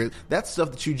 shrimp and grits, that's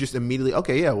stuff that you just immediately,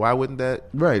 okay, yeah, why wouldn't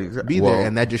that be there?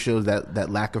 And that just shows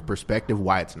that lack of perspective,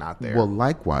 why it's not there. Well,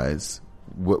 likewise,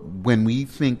 when we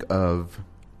think of,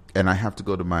 and I have to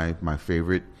go to my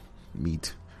favorite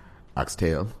meat,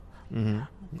 oxtail, mm-hmm.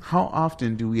 How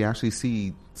often do we actually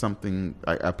see something,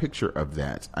 a picture of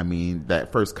that? I mean,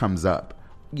 that first comes up.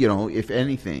 If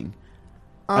anything,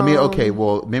 I mean, okay,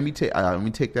 well, let me take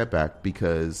that back,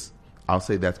 because I'll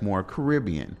say that's more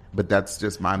Caribbean, but that's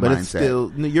just my mindset. But it's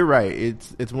still, you're right.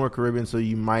 It's more Caribbean, so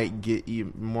you you're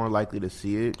more likely to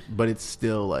see it, but it's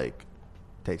still like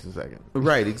takes a second.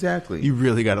 Right, exactly. You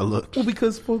really got to look. Well,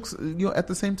 because folks, at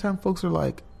the same time, folks are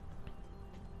like,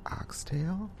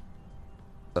 oxtail?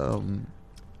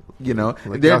 Like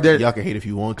y'all can hate if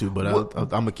you want to, but I'm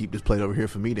gonna keep this plate over here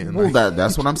for me then. Well,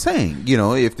 that's what I'm saying.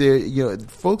 If they're,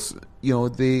 folks,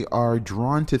 they are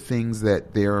drawn to things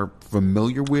that they're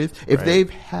familiar with. If they've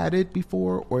had it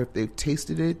before, or if they've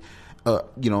tasted it,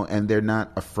 and they're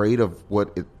not afraid of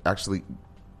what it actually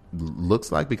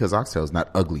looks like, because oxtail is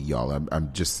not ugly, y'all.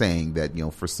 I'm just saying that,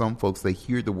 for some folks, they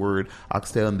hear the word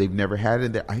oxtail and they've never had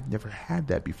it. I've never had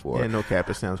that before. Yeah, no cap,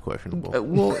 it sounds questionable.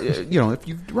 If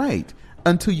you're right.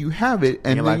 Until you have it,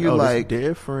 and then you're like,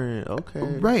 different, okay,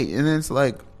 right? And then it's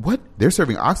like, what? They're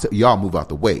serving oxtail. Y'all move out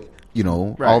the way.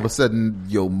 All of a sudden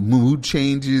your mood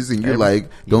changes, and you're like,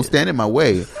 don't stand in my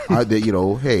way.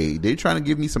 Hey, they're trying to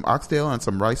give me some oxtail and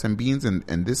some rice and beans and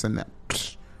this and that,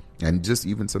 and just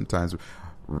even sometimes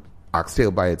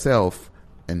oxtail by itself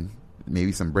and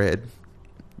maybe some bread.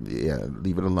 Yeah,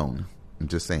 leave it alone. I'm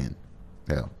just saying.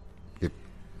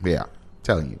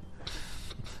 Telling you,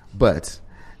 but.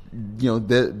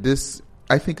 This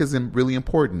I think is really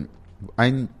important.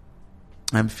 I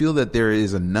feel that there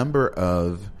is a number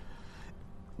of,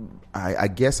 I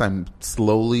guess I'm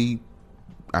slowly,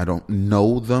 I don't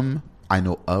know them, I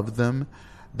know of them.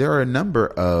 There are a number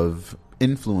of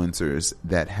influencers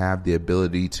that have the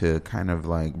ability to kind of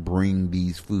like bring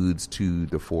these foods to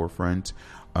the forefront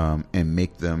and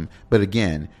make them, but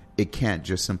again, it can't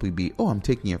just simply be, I'm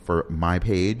taking it for my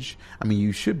page. I mean,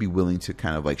 you should be willing to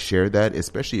kind of like share that,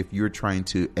 especially if you're trying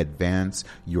to advance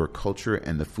your culture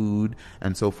and the food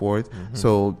and so forth. Mm-hmm.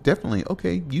 So definitely,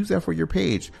 okay, use that for your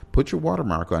page. Put your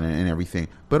watermark on it and everything.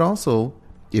 But also,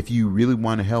 if you really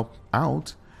want to help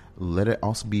out, let it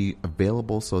also be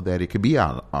available so that it could be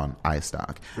out on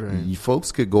iStock. Right. You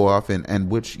folks could go off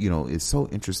and which, is so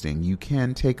interesting. You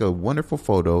can take a wonderful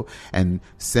photo and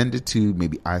send it to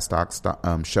maybe iStock,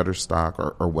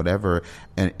 Shutterstock, or whatever,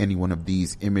 and any one of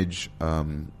these image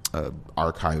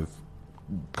archive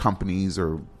companies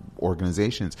or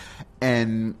organizations,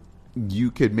 and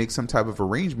you could make some type of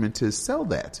arrangement to sell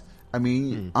that. I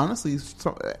mean, honestly,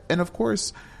 and of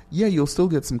course, yeah, you'll still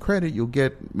get some credit. You'll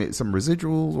get some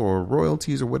residuals or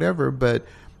royalties or whatever, but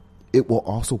it will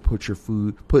also put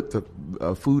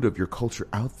the food of your culture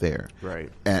out there.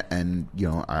 Right. And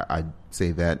I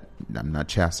say that I'm not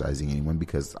chastising anyone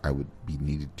because I would be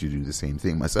needed to do the same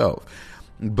thing myself.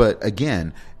 But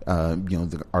again,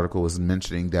 the article was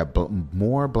mentioning that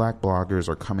more black bloggers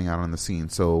are coming out on the scene.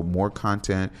 So more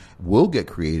content will get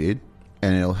created,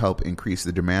 and it'll help increase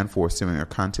the demand for similar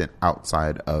content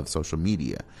outside of social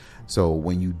media. So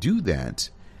when you do that,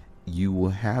 you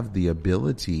will have the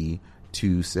ability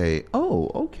to say, oh,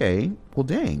 okay, well,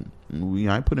 dang,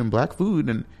 I put in black food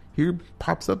and here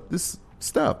pops up this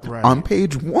stuff on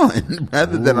page 1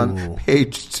 rather than on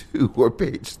page 2 or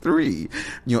page 3.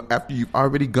 After you've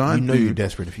already gone through. You're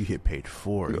desperate if you hit page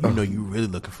 4. You're really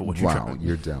looking for what you're trying. Wow,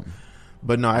 you're dumb.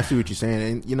 But no, I see what you're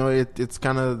saying. And, it's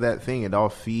kind of that thing. It all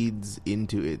feeds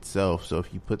into itself. So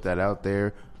if you put that out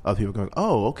there, other people are going,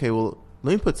 oh, okay, well,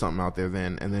 let me put something out there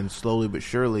then. And then slowly but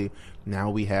surely, now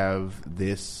we have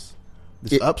this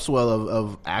upswell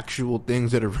of actual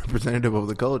things that are representative of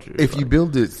the culture. If you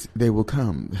build it, they will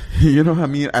come. You know what I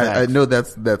mean? I know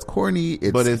that's corny.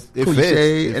 But it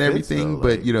cliche fits, and everything.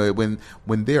 Though, but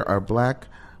when there are black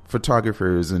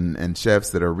photographers and chefs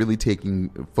that are really taking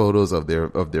photos of their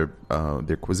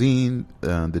cuisine,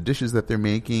 the dishes that they're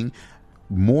making,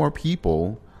 more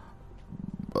people,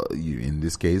 in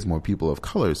this case, more people of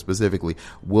color specifically,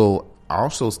 will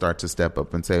also start to step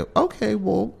up and say, okay,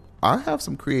 well, I have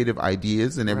some creative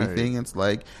ideas and everything. Right. It's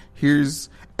like,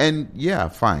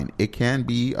 fine. It can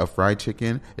be of fried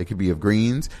chicken. It could be of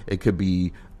greens. It could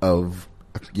be of,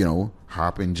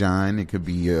 hop and john. It could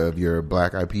be of your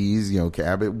black eyed peas,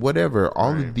 cabbage, whatever.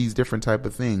 All of these different type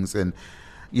of things. And,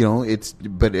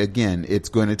 but again, it's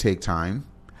going to take time,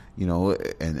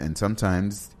 and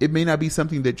sometimes it may not be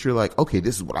something that you're like, okay,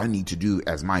 this is what I need to do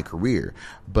as my career,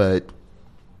 but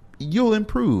you'll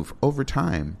improve over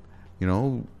time,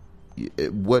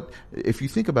 What if you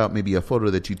think about maybe a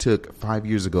photo that you took 5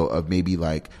 years ago of maybe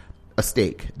like a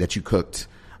steak that you cooked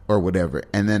or whatever,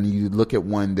 and then you look at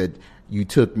one that you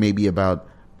took maybe about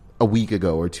a week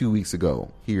ago or 2 weeks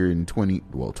ago here in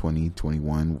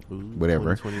 2021,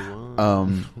 whatever.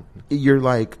 2021. You're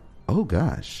like, oh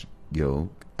gosh,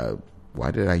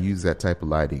 why did I use that type of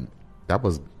lighting? That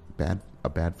was a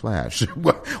bad flash.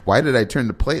 Why did I turn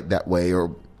the plate that way?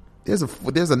 Or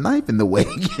there's a knife in the way,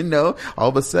 all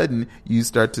of a sudden you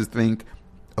start to think,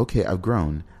 okay, I've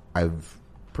grown, I've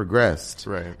progressed.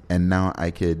 Right. And now I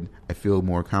feel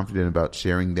more confident about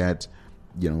sharing that,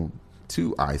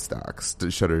 to iStocks, to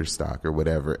Shutterstock or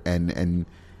whatever. And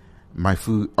my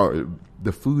food, or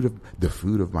the food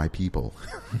of my people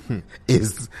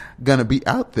is going to be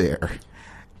out there.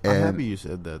 And I'm happy you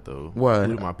said that though. What?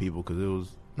 Food of my people, because it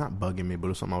was not bugging me, but it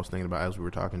was something I was thinking about as we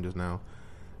were talking just now.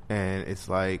 And it's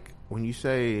like, when you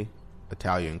say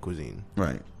Italian cuisine,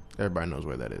 right? Everybody knows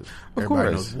where that is.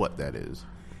 Everybody knows what that is.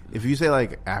 If you say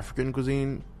like African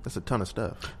cuisine, that's a ton of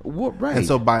stuff. Well, right. And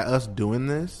so by us doing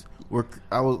this,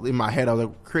 I was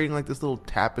like creating like this little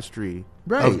tapestry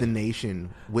of the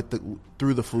nation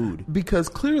through the food. Because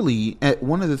clearly,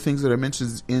 one of the things that I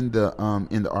mentioned in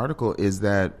the article is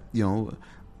that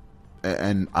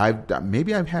and I've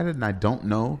had it and I don't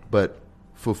know, but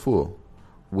fufu,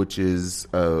 which is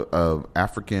a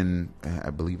African, I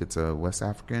believe it's a West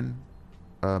African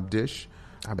dish.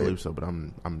 I believe so, but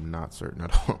I'm not certain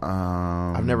at all.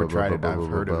 I've never tried it. I've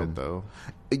heard of it though.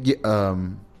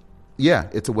 Yeah,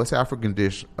 it's a West African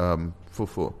dish,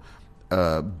 fufu.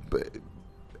 A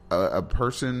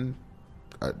person,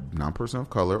 a non-person of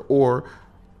color, or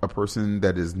a person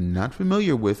that is not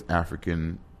familiar with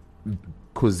African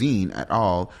cuisine at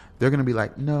all, they're going to be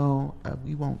like, no,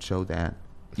 we won't show that.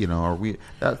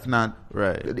 That's not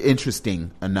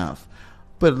interesting enough.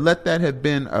 But let that have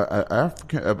been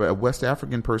a West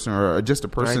African person or just a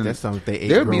person. Right, that's something they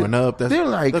ate growing up. They're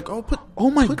like, oh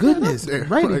my goodness.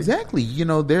 Right, exactly.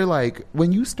 They're like,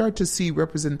 when you start to see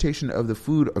representation of the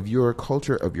food, of your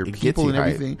culture, of your people and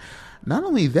everything, not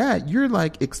only that, you're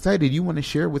like excited. You want to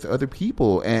share with other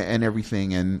people and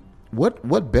everything. And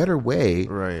what better way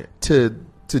to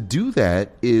do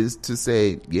that is to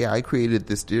say, yeah, I created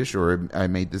this dish, or I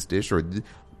made this dish, or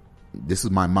this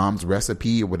is my mom's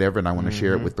recipe or whatever, and I want to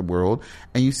share it with the world.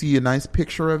 And you see a nice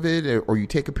picture of it, or you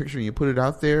take a picture and you put it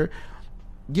out there.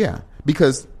 Yeah,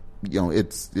 because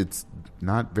it's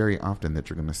not very often that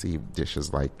you're going to see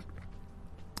dishes like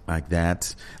like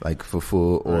that, like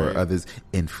fufu or right. others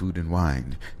in Food and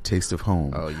Wine, Taste of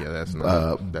Home. Oh yeah, that's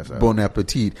not that's Bon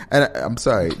Appetit. And I'm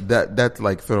sorry, that's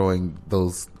like throwing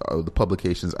those the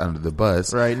publications under the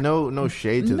bus. Right. No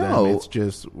shade to them. It's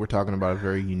just we're talking about a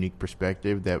very unique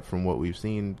perspective that, from what we've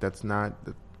seen, it's not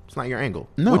your angle.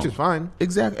 No, which is fine.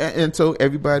 Exactly. And so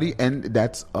everybody, and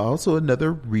that's also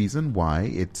another reason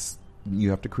why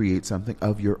you have to create something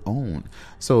of your own.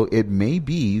 So it may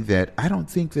be that I don't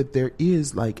think that there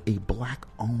is like a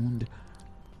black-owned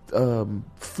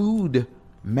food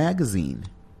magazine.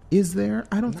 Is there?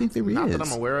 I don't think there is. Not that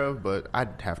I'm aware of, but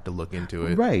I'd have to look into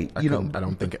it. Right. I can't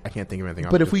think of anything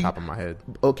off the top of my head.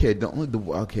 Okay,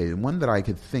 the one that I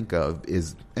could think of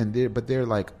is, but they're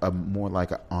like more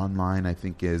like an online. I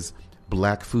think is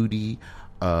Black Foodie.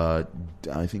 I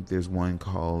think there's one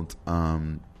called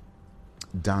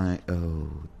Dine,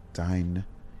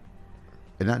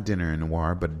 not Dinner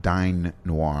Noir, but Dine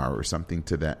Noir or something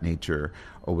to that nature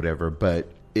or whatever. But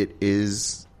it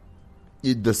is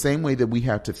the same way that we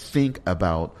have to think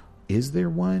about, is there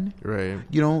one? Right.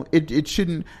 It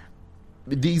shouldn't.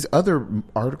 These other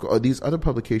these other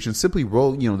publications simply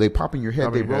roll. They pop in your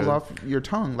head. They roll off your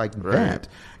tongue like that.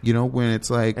 When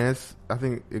it's like, and I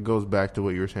think it goes back to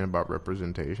what you were saying about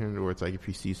representation, where it's like if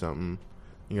you see something,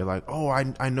 and you're like, oh,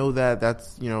 I know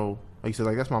that's like you said,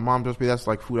 like that's my mom's recipe. That's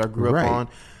like food I grew up on.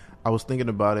 I was thinking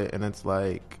about it, and it's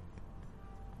like,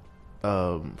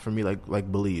 for me,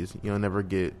 like Belize, you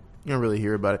don't really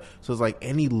hear about it. So it's like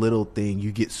any little thing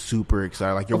you get super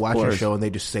excited. Like you're watching a show and they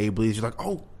just say Belize. You're like,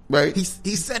 oh, right. He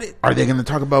said it. Are they going to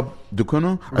talk about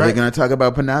Ducuno? Are they going to talk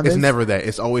about Panades? It's never that.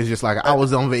 It's always just like, I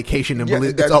was on vacation in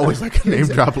Belize. It's always like a name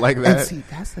drop like that. And see,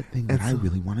 that's the thing that I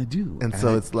really want to do. And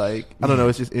so it's like, I don't know.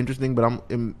 It's just interesting, but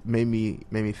it made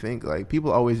me think, like,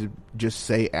 people always just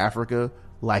say Africa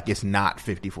like it's not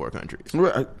 54 countries.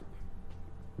 Right.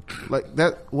 Like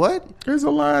that. What? There's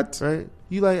a lot. Right.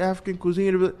 You like African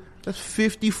cuisine? That's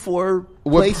 54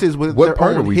 places with what their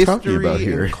part own are we history talking about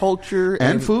here? and culture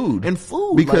and food.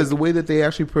 Because the way that they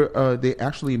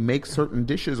actually make certain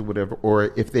dishes or whatever,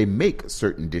 or if they make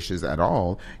certain dishes at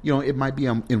all, it might be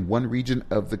in one region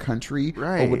of the country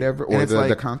or whatever, or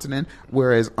the continent,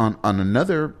 whereas on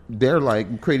another they're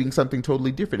like creating something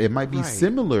totally different. It might be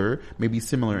similar, maybe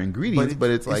similar ingredients, but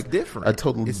it's like different.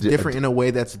 It's different in a way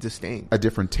that's distinct. A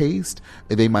different taste.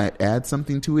 They might add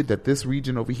something to it that this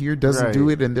region over here doesn't do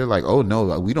it, and they're like, oh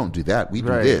no, we don't do that. We do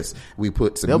this. We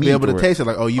put some. They'll be able to taste it.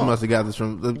 Like, oh, you must have got this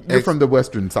from you're from the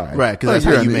Western side, right? Because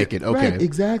that's how you make it. Okay, right,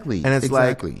 exactly. And it's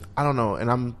like, I don't know. And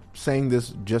I'm saying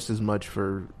this just as much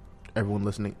for everyone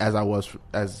listening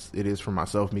as it is for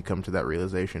myself. Me come to that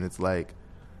realization. It's like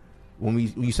when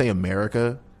you say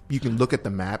America, you can look at the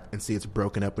map and see it's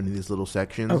broken up into these little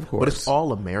sections. Of course, but it's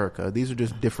all America. These are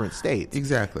just different states.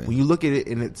 Exactly. When you look at it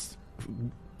and it's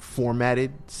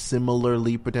formatted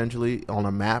similarly potentially on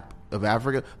a map of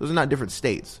Africa, those are not different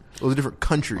states. Those are different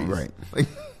countries. Right.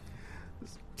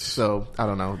 So I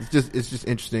don't know. It's just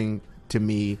interesting to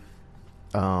me.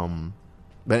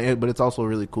 But it's also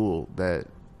really cool that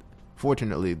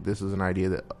fortunately this is an idea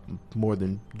that more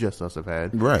than just us have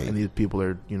had. Right. And these people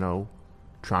are,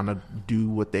 trying to do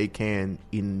what they can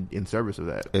in service of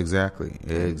that. Exactly.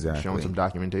 Showing some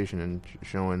documentation and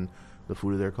showing the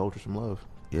food of their culture some love.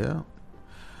 Yeah.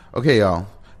 Okay, y'all.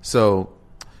 So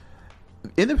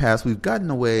in the past, we've gotten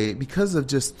away because of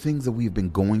just things that we've been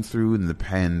going through in the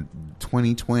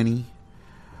 2020.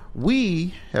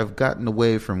 We have gotten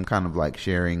away from kind of like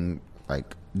sharing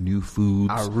like new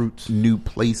foods, our roots, new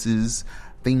places,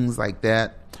 things like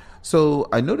that. So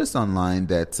I noticed online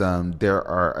that there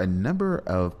are a number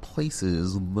of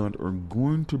places that are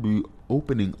going to be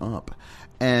opening up,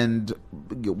 and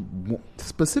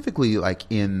specifically like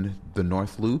in the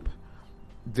North Loop,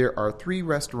 there are 3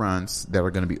 restaurants that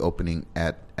are going to be opening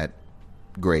at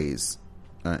Gray's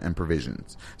and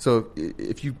Provisions. So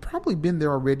if you've probably been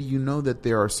there already, you know that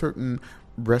there are certain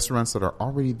restaurants that are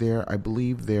already there. I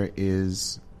believe there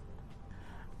is,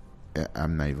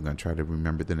 I'm not even going to try to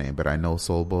remember the name, but I know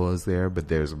Soul Bowl is there. But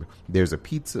there's a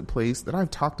pizza place that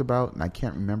I've talked about, and I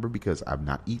can't remember because I've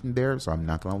not eaten there, so I'm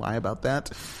not going to lie about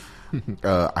that.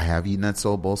 I have eaten at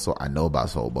Soul Bowl, so I know about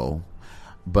Soul Bowl.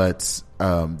 But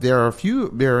there are a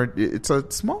few. It's a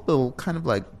small little kind of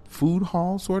like food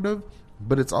hall, sort of,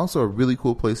 but it's also a really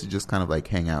cool place to just kind of like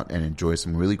hang out and enjoy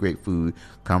some really great food,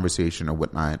 conversation, or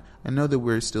whatnot. I know that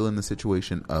we're still in the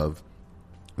situation of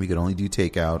we could only do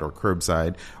takeout or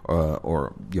curbside,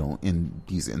 or in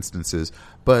these instances,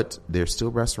 but there's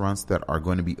still restaurants that are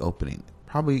going to be opening,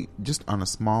 probably just on a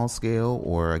small scale,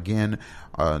 or again,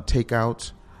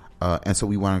 takeout. And so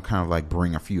we want to kind of like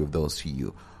bring a few of those to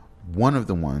you. one of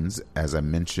the ones, as I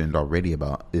mentioned already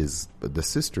about, is the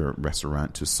sister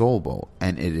restaurant to Soul Bowl,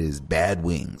 and it is Bad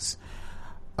Wings.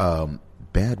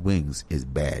 Bad Wings is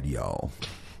bad, y'all.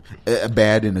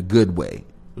 Bad in a good way.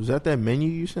 Was that menu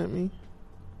you sent me?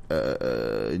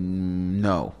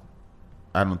 No,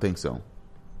 I don't think so.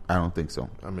 I'm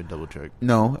gonna double check.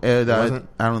 No, I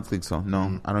don't think so. No,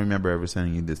 mm-hmm. I don't remember ever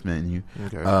sending you this menu.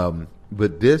 Okay.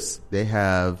 But this, they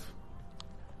have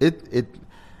it.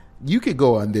 You could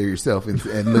go on there yourself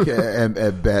and look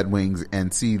at Bad Wings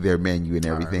and see their menu and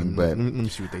everything. Right, but let me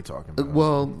see what they're talking about.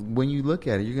 Well, when you look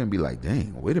at it, you're gonna be like,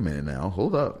 "Dang, wait a minute now,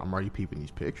 hold up." I'm already peeping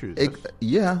these pictures.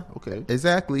 Yeah. Okay.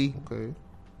 Exactly. Okay.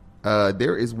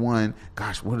 There is one.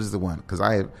 Gosh, what is the one? Because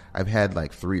I've had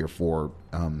like 3 or 4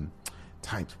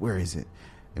 types. Where is it?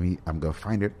 I'm gonna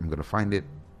find it. I'm gonna find it.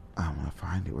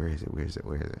 Where is it?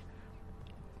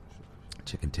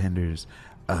 Chicken tenders.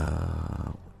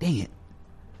 Dang it.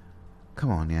 Come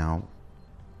on now.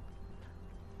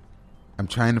 I'm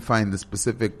trying to find the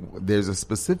specific. There's a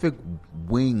specific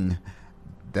wing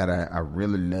that I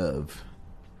really love.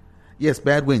 Yes,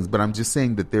 Bad Wings, but I'm just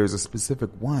saying that there's a specific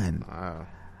one.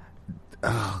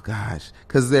 Oh gosh,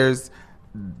 because there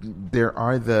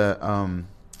are the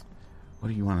what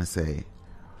do you want to say?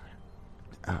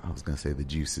 I was gonna say the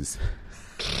juices.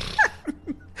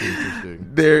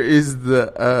 There is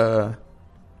the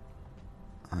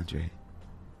Andre.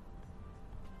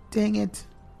 Dang it.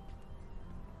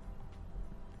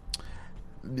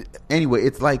 Anyway,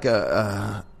 it's like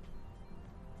I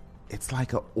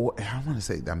want to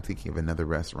say, I'm thinking of another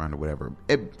restaurant or whatever.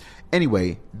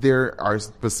 Anyway, there are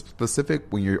specific,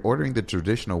 when you're ordering the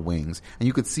traditional wings, and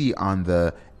you could see on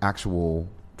the actual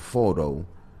photo,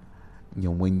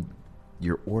 when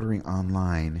you're ordering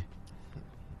online,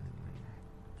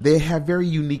 they have very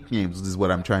unique names, is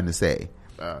what I'm trying to say.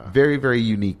 Very, very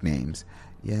unique names.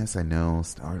 Yes, I know,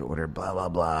 start order, blah, blah,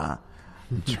 blah.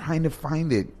 I'm trying to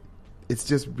find it. It's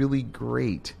just really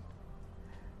great.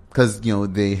 Because,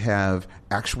 they have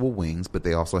actual wings, but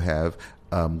they also have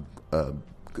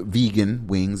vegan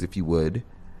wings, if you would.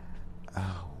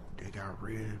 Oh, they got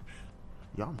ribs.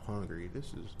 Y'all, I'm hungry.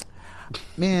 This is...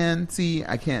 Man, see,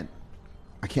 I can't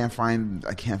find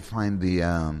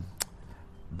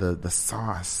the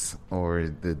sauce or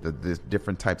the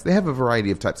different types. They have a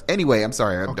variety of types. Anyway, I'm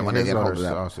sorry. I don't want to get hold of that.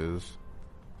 Sauces.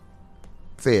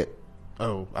 Say it.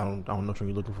 Oh, I don't know what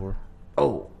you're looking for.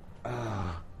 Oh,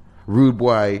 Rude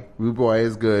Boy. Rude Boy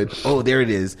is good. Oh, there it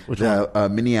is. Which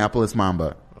one? Minneapolis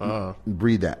Mamba.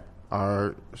 Breathe that.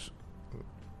 Our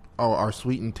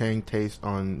sweet and tang taste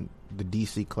on the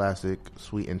DC Classic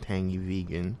Sweet and Tangy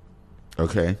Vegan.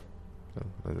 Okay.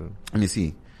 Let me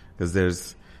see, because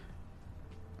there's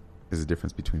a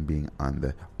difference between being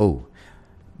on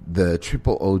the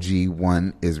triple OG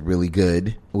one is really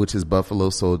good, which is Buffalo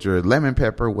Soldier, lemon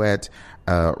pepper wet,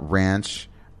 ranch.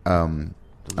 Lemon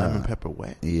pepper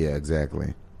wet. Yeah,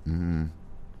 exactly. Mm-hmm.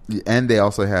 And they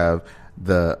also have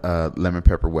the lemon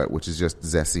pepper wet, which is just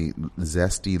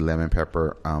zesty lemon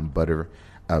pepper butter,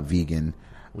 vegan.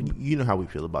 You know how we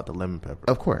feel about the lemon pepper.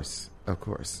 Of course.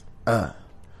 What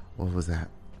was that?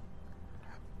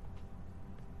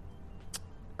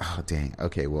 Oh, dang.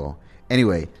 Okay, well,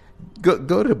 anyway,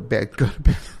 go to bed.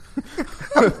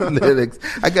 Analytics.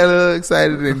 I got a little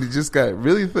excited and just got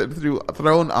really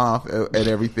thrown off and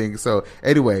everything. So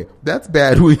anyway, that's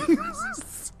Bad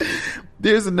Wings.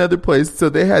 There's another place. So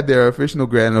they had their official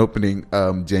grand opening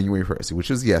January 1st, which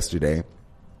was yesterday.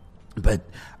 But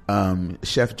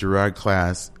Chef Gerard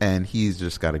Class, and he's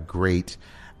just got a great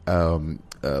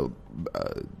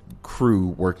crew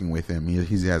working with him.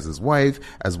 He has his wife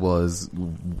as well as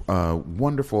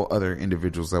wonderful other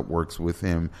individuals that works with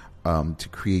him to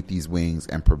create these wings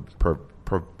and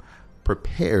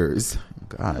prepares.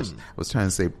 Gosh, I was trying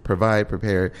to say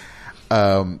prepare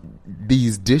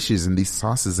these dishes and these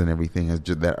sauces and everything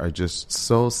that are just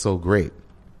so great.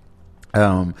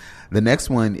 The next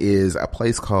one is a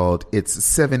place called It's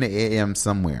 7 a.m.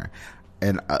 Somewhere,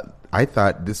 and I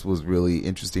thought this was really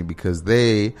interesting because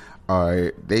they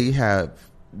have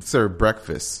served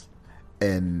breakfast,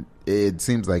 and it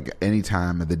seems like any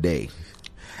time of the day.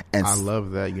 And I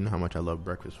love that. You know how much I love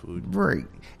breakfast food, right?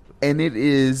 And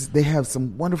they have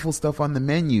some wonderful stuff on the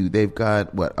menu. They've got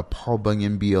a Paul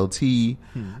Bunyan BLT.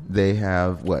 They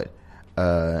have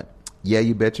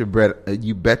you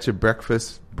betcha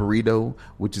breakfast burrito,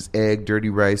 which is egg, dirty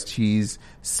rice, cheese,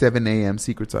 7 a.m.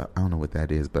 secret sauce. I don't know what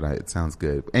that is, but it sounds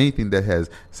good. Anything that has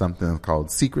something called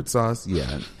secret sauce,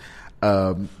 yeah.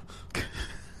 Yeah,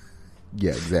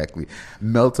 exactly.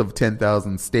 Melt of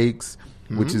 10,000 steaks,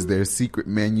 which is their secret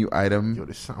menu item. Yo,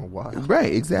 this sound wild.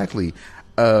 Right, exactly.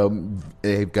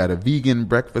 They've got a vegan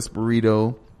breakfast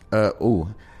burrito.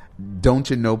 Don't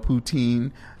you know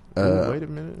poutine? Wait a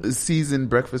minute. Seasoned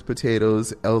breakfast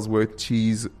potatoes, Ellsworth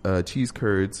cheese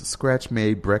curds,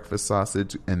 scratch-made breakfast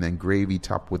sausage, and then gravy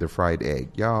topped with a fried egg.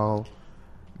 Y'all,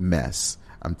 mess.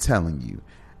 I'm telling you,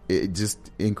 it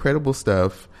just incredible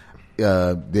stuff.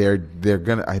 They're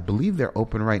gonna. I believe they're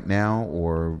open right now,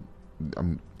 or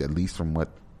at least from what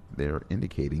they're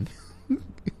indicating.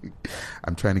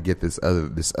 I'm trying to get this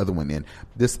other one in.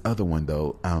 This other one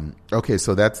though. Okay,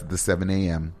 so that's the 7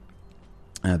 a.m.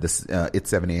 It's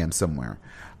 7 a.m. somewhere.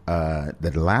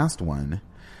 The last one,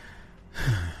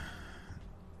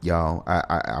 y'all.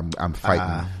 I'm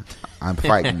fighting. I'm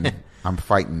fighting. I'm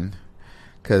fighting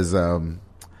because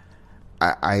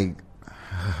I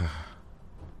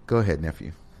go ahead,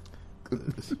 nephew.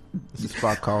 It's a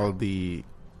spot called the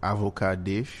Avocado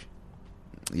Dish.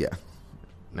 Yeah.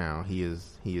 Now he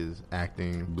is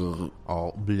acting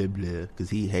all blah blah because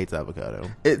he hates avocado.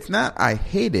 It's not. I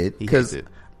hate it because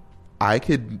I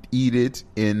could eat it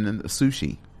in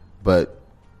sushi, but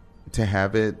to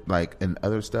have it like in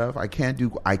other stuff, I can't do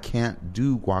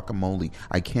guacamole.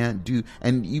 I can't do,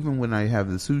 and even when I have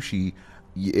the sushi,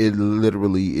 it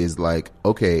literally is like,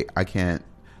 okay, I can't.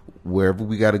 Wherever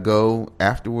we got to go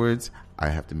afterwards, I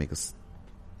have to make a.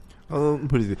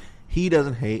 He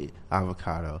doesn't hate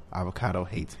avocado. Avocado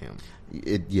hates him.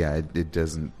 It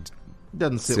doesn't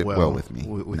sit well with me.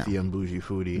 With the bougie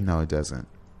foodie. No, it doesn't.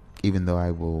 Even though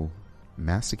I will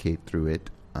masticate through it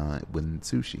with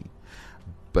sushi.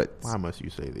 But why must you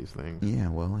say these things? Yeah,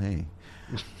 well, hey.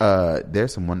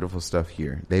 There's some wonderful stuff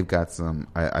here. They've got some.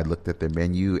 I looked at their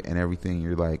menu and everything.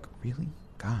 You're like, really?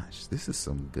 Gosh, this is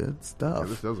some good stuff. Yeah,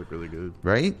 this does look really good.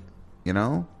 Right? You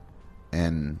know?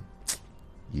 And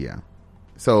yeah.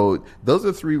 So those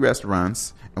are 3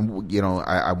 restaurants, and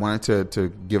I wanted to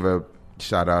give a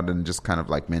shout out and just kind of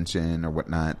like mention or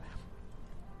whatnot.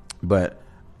 But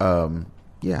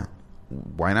yeah,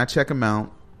 why not check them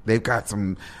out? They've got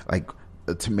some like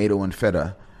a tomato and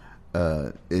feta.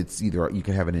 It's either you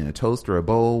can have it in a toast or a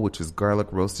bowl, which is garlic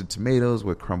roasted tomatoes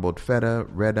with crumbled feta,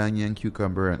 red onion,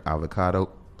 cucumber, and avocado.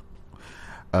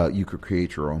 You could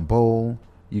create your own bowl.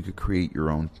 You could create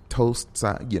your own toast.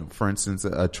 For instance,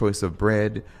 a choice of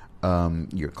bread,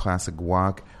 your classic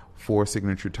guac, 4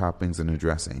 signature toppings, and a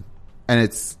dressing. And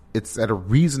it's at a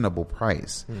reasonable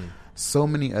price. So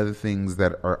many other things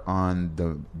that are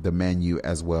on the menu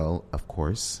as well. Of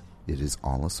course, it is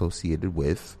all associated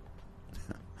with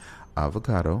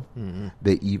avocado.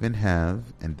 They even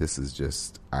have, and this is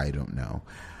just, I don't know,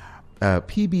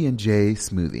 PB&J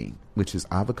smoothie, which is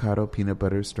avocado, peanut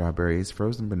butter, strawberries,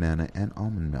 frozen banana, and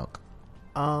almond milk.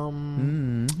 I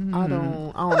don't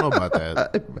know about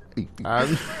that.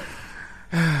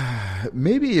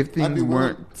 Maybe if things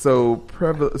weren't so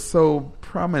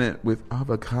prominent with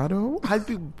avocado, I'd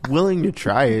be willing to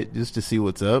try it just to see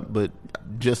what's up. But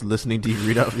just listening to you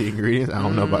read out the ingredients, I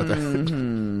don't know about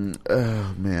that.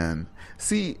 Oh man,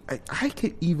 see, I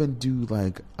could even do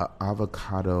like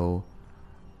avocado.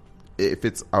 If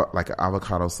it's like an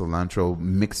avocado cilantro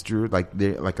mixture, like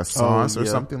a sauce or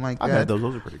something like that. I've had those.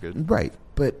 Those are pretty good. Right.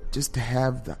 But just to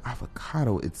have the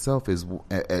avocado itself is,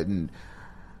 and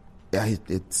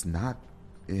it's not,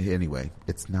 anyway,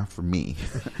 it's not for me.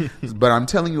 But I'm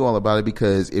telling you all about it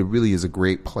because it really is a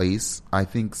great place. I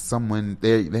think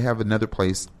they have another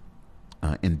place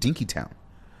in Dinkytown.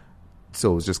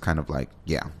 So it's just kind of like,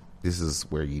 yeah, this is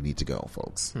where you need to go,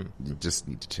 folks. You just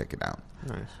need to check it out.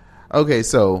 Nice. Okay,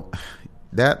 so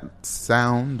that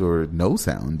sound or no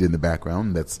sound in the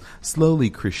background that's slowly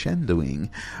crescendoing,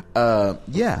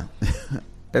 yeah,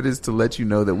 that is to let you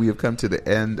know that we have come to the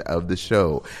end of the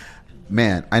show.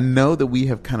 Man, I know that we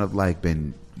have kind of like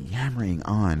been yammering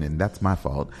on, and that's my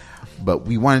fault, but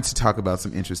we wanted to talk about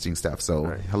some interesting stuff. So,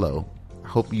 right. Hello. I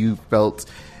hope you felt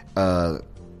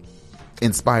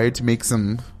inspired to make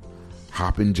some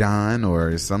Hoppin' John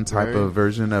or some type of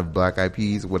version of Black Eyed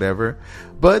Peas, whatever.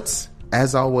 But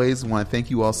as always, I want to thank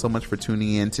you all so much for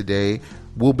tuning in today.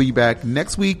 We'll be back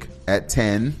next week at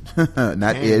 10.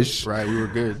 Not ish. Right, we were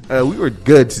good. We were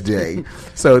good today.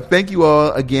 So thank you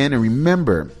all again. And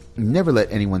remember, never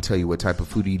let anyone tell you what type of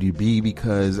food you need to be,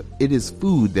 because it is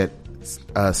food that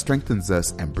strengthens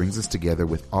us and brings us together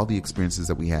with all the experiences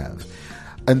that we have.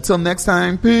 Until next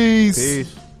time, peace.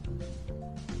 Peace.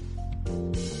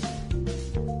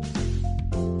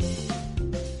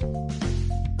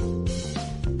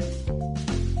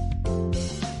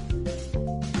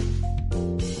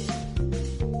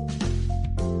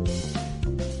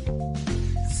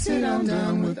 Sit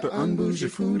down with the Unbougie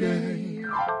Foodie.